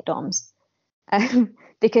 100% get DOMS,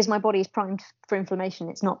 because my body is primed for inflammation.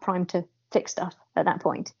 It's not primed to fix stuff at that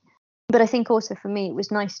point. But I think also for me, it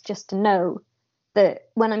was nice just to know that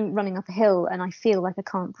when I'm running up a hill and I feel like I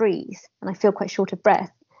can't breathe and I feel quite short of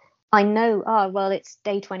breath, I know, oh, well, it's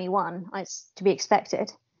day 21, it's to be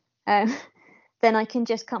expected, then I can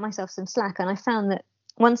just cut myself some slack. And I found that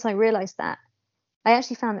once I realized that, I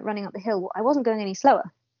actually found that running up the hill, I wasn't going any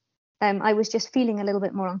slower. I was just feeling a little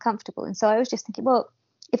bit more uncomfortable. And so I was just thinking, well,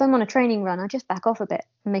 if I'm on a training run, I'll just back off a bit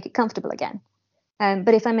and make it comfortable again.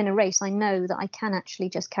 But if I'm in a race, I know that I can actually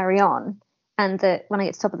just carry on, and that when I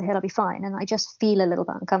get to the top of the hill, I'll be fine. And I just feel a little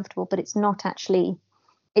bit uncomfortable, but it's not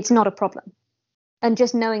a problem. And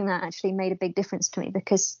just knowing that actually made a big difference to me,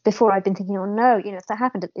 because before I'd been thinking, oh no, if that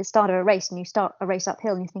happened at the start of a race and you start a race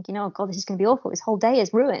uphill and you're thinking, oh God, this is going to be awful. This whole day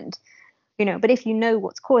is ruined, But if you know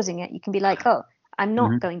what's causing it, you can be like, oh, I'm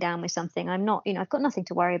not going down with something. I'm not, I've got nothing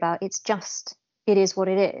to worry about. It's just, it is what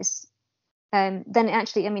it is. Then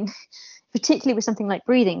actually, particularly with something like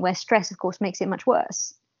breathing, where stress, of course, makes it much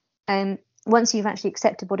worse. Once you've actually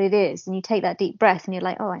accepted what it is, and you take that deep breath, and you're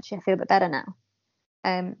like, oh, actually, I feel a bit better now.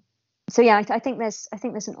 So yeah, I think there's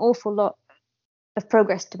an awful lot of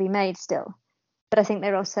progress to be made still, but I think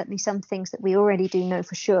there are certainly some things that we already do know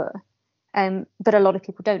for sure, but a lot of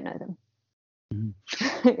people don't know them.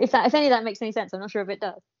 Mm-hmm. if any of that makes any sense, I'm not sure if it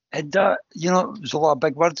does. It does. There's a lot of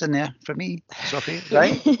big words in there for me, Sophie,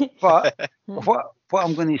 right? But what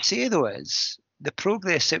I'm going to say though is the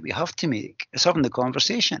progress that we have to make is having the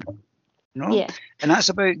conversation, Yeah. And that's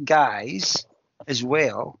about guys as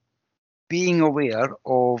well, being aware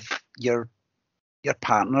of your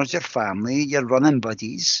partners, your family, your running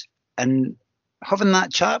buddies, and having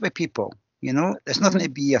that chat with people. There's nothing to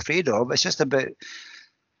be afraid of. It's just about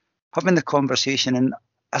having the conversation, and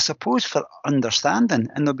I suppose for understanding.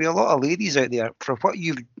 And there'll be a lot of ladies out there, for what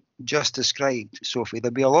you've just described, Sophie,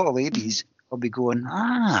 there'll be a lot of ladies who'll be going,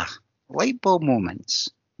 light bulb moments,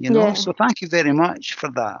 Yeah. So thank you very much for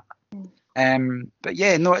that. But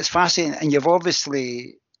yeah, no, it's fascinating. And you've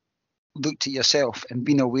obviously looked at yourself and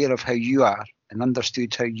been aware of how you are and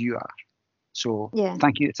understood how you are. So yeah.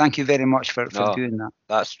 Thank you very much for doing that.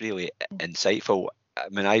 That's really insightful.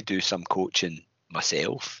 I do some coaching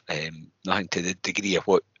myself, nothing to the degree of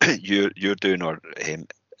what you're doing or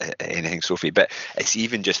anything, Sophie, but it's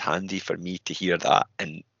even just handy for me to hear that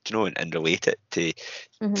and and relate it to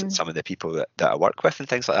some of the people that I work with and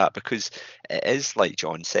things like that, because it is, like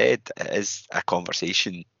John said, it is a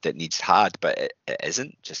conversation that needs had, but it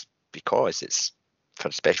isn't just because it's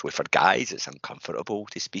especially for guys, it's uncomfortable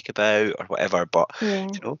to speak about or whatever, but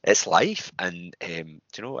it's life. And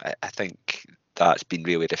I think that's been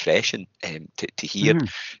really refreshing to hear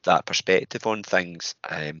that perspective on things.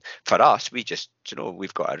 For us, we just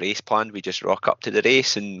we've got a race planned, we just rock up to the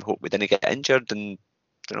race and hope we didn't get injured, and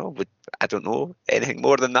I don't know anything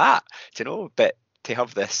more than that, but to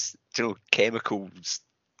have this chemicals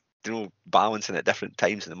balancing at different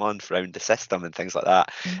times in the month around the system and things like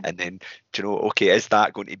that, and then okay, is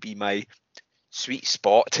that going to be my sweet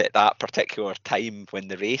spot at that particular time when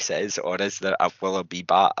the race is, or will I be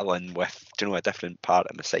battling with a different part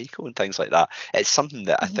of my cycle and things like that? It's something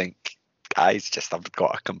that I think guys just have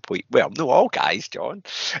got a complete, well, no, all guys, John,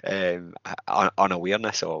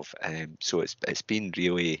 unawareness of. So it's been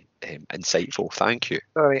really insightful. Thank you.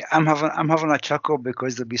 Sorry, I'm having a chuckle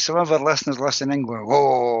because there'll be some of our listeners listening going,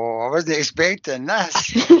 "Whoa, I wasn't expecting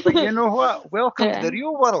this." But you know what? Welcome to the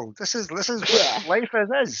real world. This is what life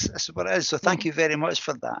is. This is what it is. So thank you very much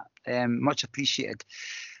for that. Much appreciated.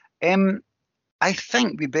 I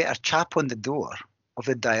think we better chap on the door of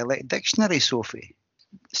the Dialect Dictionary, Sophie.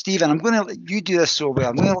 Stephen, I'm going to let you do this so well.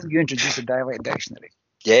 I'm going to let you introduce the Dialect Dictionary.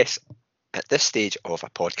 Yes. At this stage of a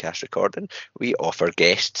podcast recording, we offer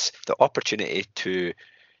guests the opportunity to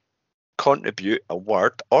contribute a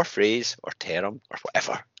word or phrase or term or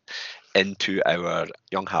whatever into our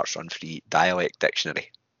Young Hearts Run Free Dialect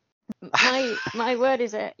Dictionary. My word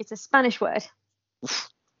is it's a Spanish word,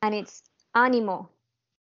 and it's ánimo,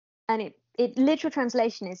 and it literal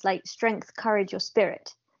translation is like strength, courage, or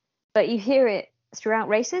spirit, but you hear it throughout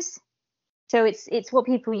races, so it's what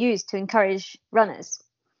people use to encourage runners,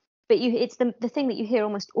 but it's the thing that you hear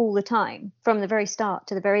almost all the time, from the very start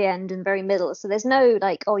to the very end and very middle. So there's no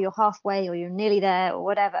like, oh, you're halfway or you're nearly there or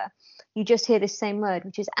whatever. You just hear this same word,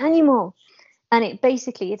 which is ánimo, and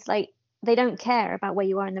it's like they don't care about where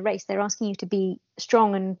you are in the race. They're asking you to be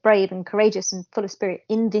strong and brave and courageous and full of spirit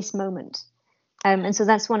in this moment. And so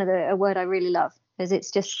that's a word I really love, because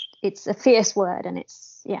it's a fierce word, and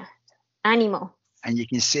it's ánimo. And you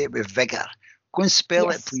can say it with vigour. Go and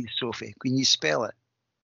spell it, please, Sophie. Can you spell it?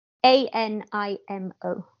 Animo.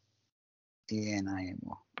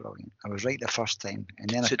 Animo. Brilliant. I was right the first time, and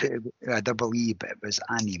then I put a double E, but it was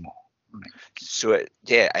ánimo. Right. So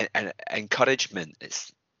and encouragement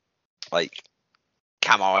is like,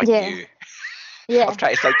 come on, you. Yeah. I'm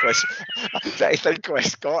trying to think of a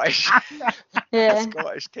Scottish Yeah.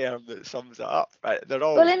 Scottish term that sums it up. But they're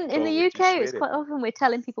all Well, in the probably just UK, it's swearing. quite often we're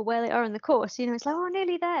telling people where they are in the course. It's like, oh,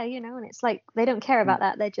 nearly there, and it's like they don't care about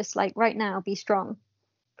that. They're just like, right now, be strong.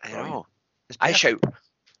 I know. It's I perfect.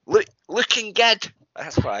 shout, looking good.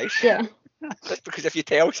 That's what I shout. Yeah. Just because if you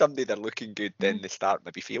tell somebody they're looking good, then they start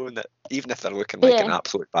maybe feeling it, even if they're looking like an Yeah.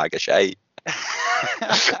 absolute bag of shite.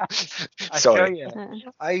 I tell Sorry. you,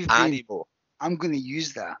 Uh, Animo. I'm going to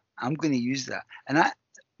use that. And I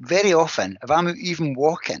very often, if I'm even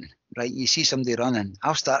walking, right, you see somebody running,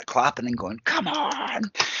 I'll start clapping and going, "Come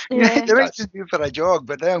on!" Yeah. The right to do for a jog,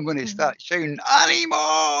 but then I'm going to start shouting,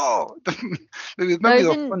 "Animo!" Maybe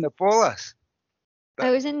they'll want to pull us. I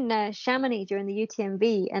was in Chamonix during the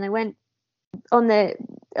UTMB, and I went on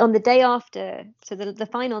the day after, so the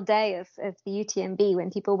final day of the UTMB, when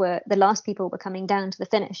the last people were coming down to the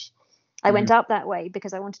finish. I went up that way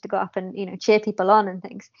because I wanted to go up and cheer people on and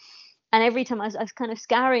things. And every time I was kind of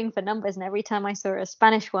scouring for numbers, and every time I saw a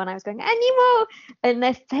Spanish one, I was going, "Animo!" And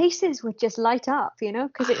their faces would just light up,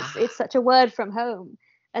 because it's such a word from home.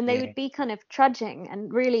 And they would be kind of trudging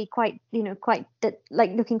and really quite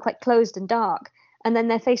like looking quite closed and dark. And then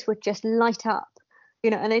their face would just light up,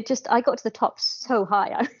 and I got to the top so high.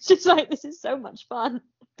 I was just like, this is so much fun.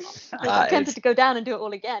 I'm tempted to go down and do it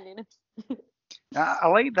all again, I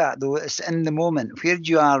like that though. It's in the moment where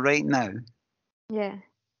you are right now. Yeah.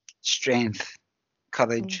 Strength,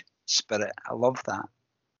 courage, spirit. I love that.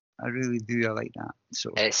 I really do. I like that.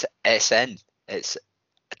 So it's in.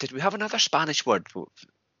 Did we have another Spanish word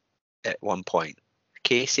at one point?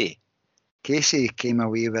 Casey came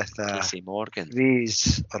away with Casey Morgan.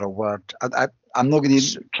 Phrase or a word. I'm not going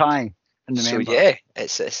to try and remember. So yeah,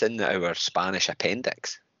 it's in our Spanish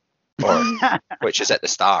appendix, which is at the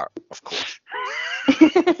start, of course,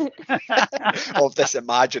 of this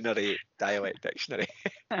imaginary dialect dictionary.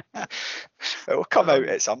 It will come out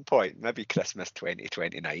at some point, maybe Christmas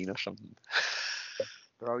 2029 or something.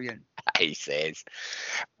 Brilliant. He says.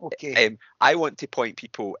 Okay. I want to point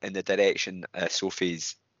people in the direction of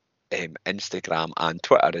Sophie's Instagram and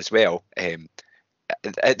Twitter as well.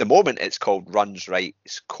 At the moment, it's called Runs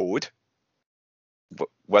Rights Code.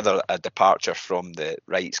 Whether a departure from the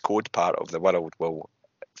rights code part of the world will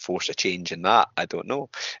force a change in that, I don't know.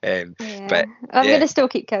 But I'm going to still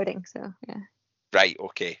keep coding, so yeah. Right,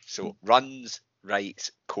 okay. So Runs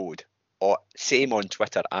Rights Code. Or same on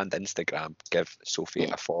Twitter and Instagram. Give Sophie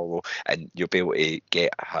a follow, and you'll be able to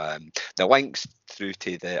get the links through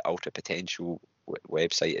to the Ultra Potential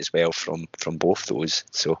website as well from both those.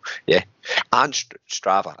 So yeah, and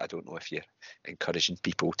Strava. I don't know if you're encouraging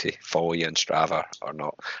people to follow you on Strava or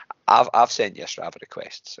not. I've sent you a Strava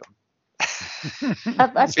request, so.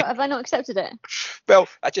 Have I not accepted it? Well,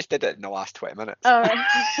 I just did it in the last 20 minutes. All right.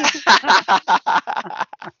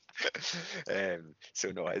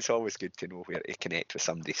 So no, it's always good to know where to connect with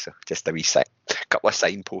somebody. So just a wee couple of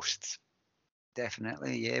signposts.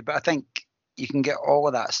 Definitely, yeah. But I think you can get all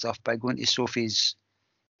of that stuff by going to Sophie's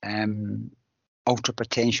Ultra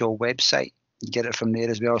Potential website. You get it from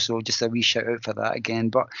there as well. So just a wee shout out for that again.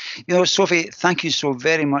 But Sophie, thank you so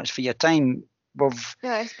very much for your time.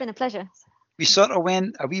 It's been a pleasure. We sort of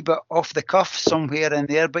went a wee bit off the cuff somewhere in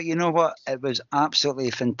there, but you know what? It was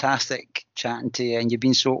absolutely fantastic chatting to you, and you've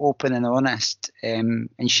been so open and honest and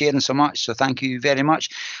sharing so much. So thank you very much.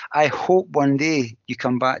 I hope one day you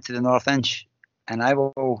come back to the North Inch, and I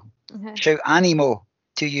will shout Animo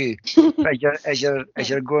to you as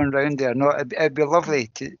you're going round there. No, it'd be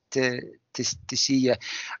lovely to see you.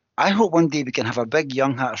 I hope one day we can have a big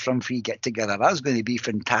Young Hearts Run Free get together. That's going to be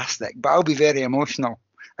fantastic. But I'll be very emotional.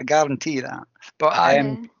 I guarantee that. But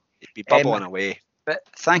it'd be bubbling away. But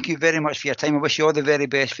thank you very much for your time. I wish you all the very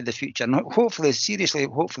best for the future. And hopefully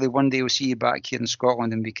one day we'll see you back here in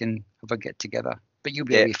Scotland and we can have a get together. But you'll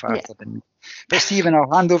be away faster than me. But Stephen,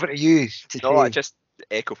 I'll hand over to you. I just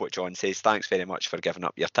echo what John says. Thanks very much for giving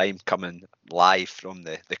up your time coming live from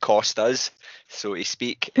the Costas, so to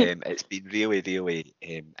speak. It's been really, really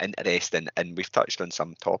interesting, and we've touched on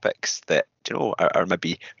some topics that are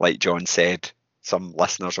maybe, like John said, some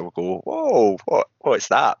listeners will go, whoa, what's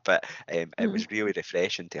that? But it was really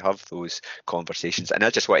refreshing to have those conversations. And I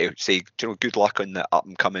just want to say, good luck on the up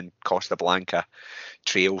and coming Costa Blanca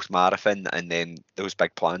Trails Marathon, and then those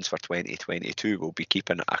big plans for 2022. We'll be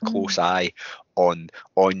keeping a close eye on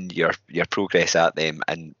your progress at them,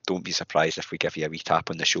 and don't be surprised if we give you a wee tap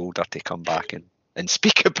on the shoulder to come back and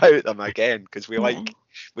speak about them again, because we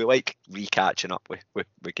like re-catching up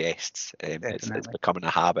with guests. It's becoming a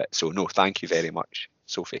habit. So no, thank you very much,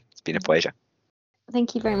 Sophie. It's been a pleasure.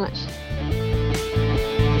 Thank you very much.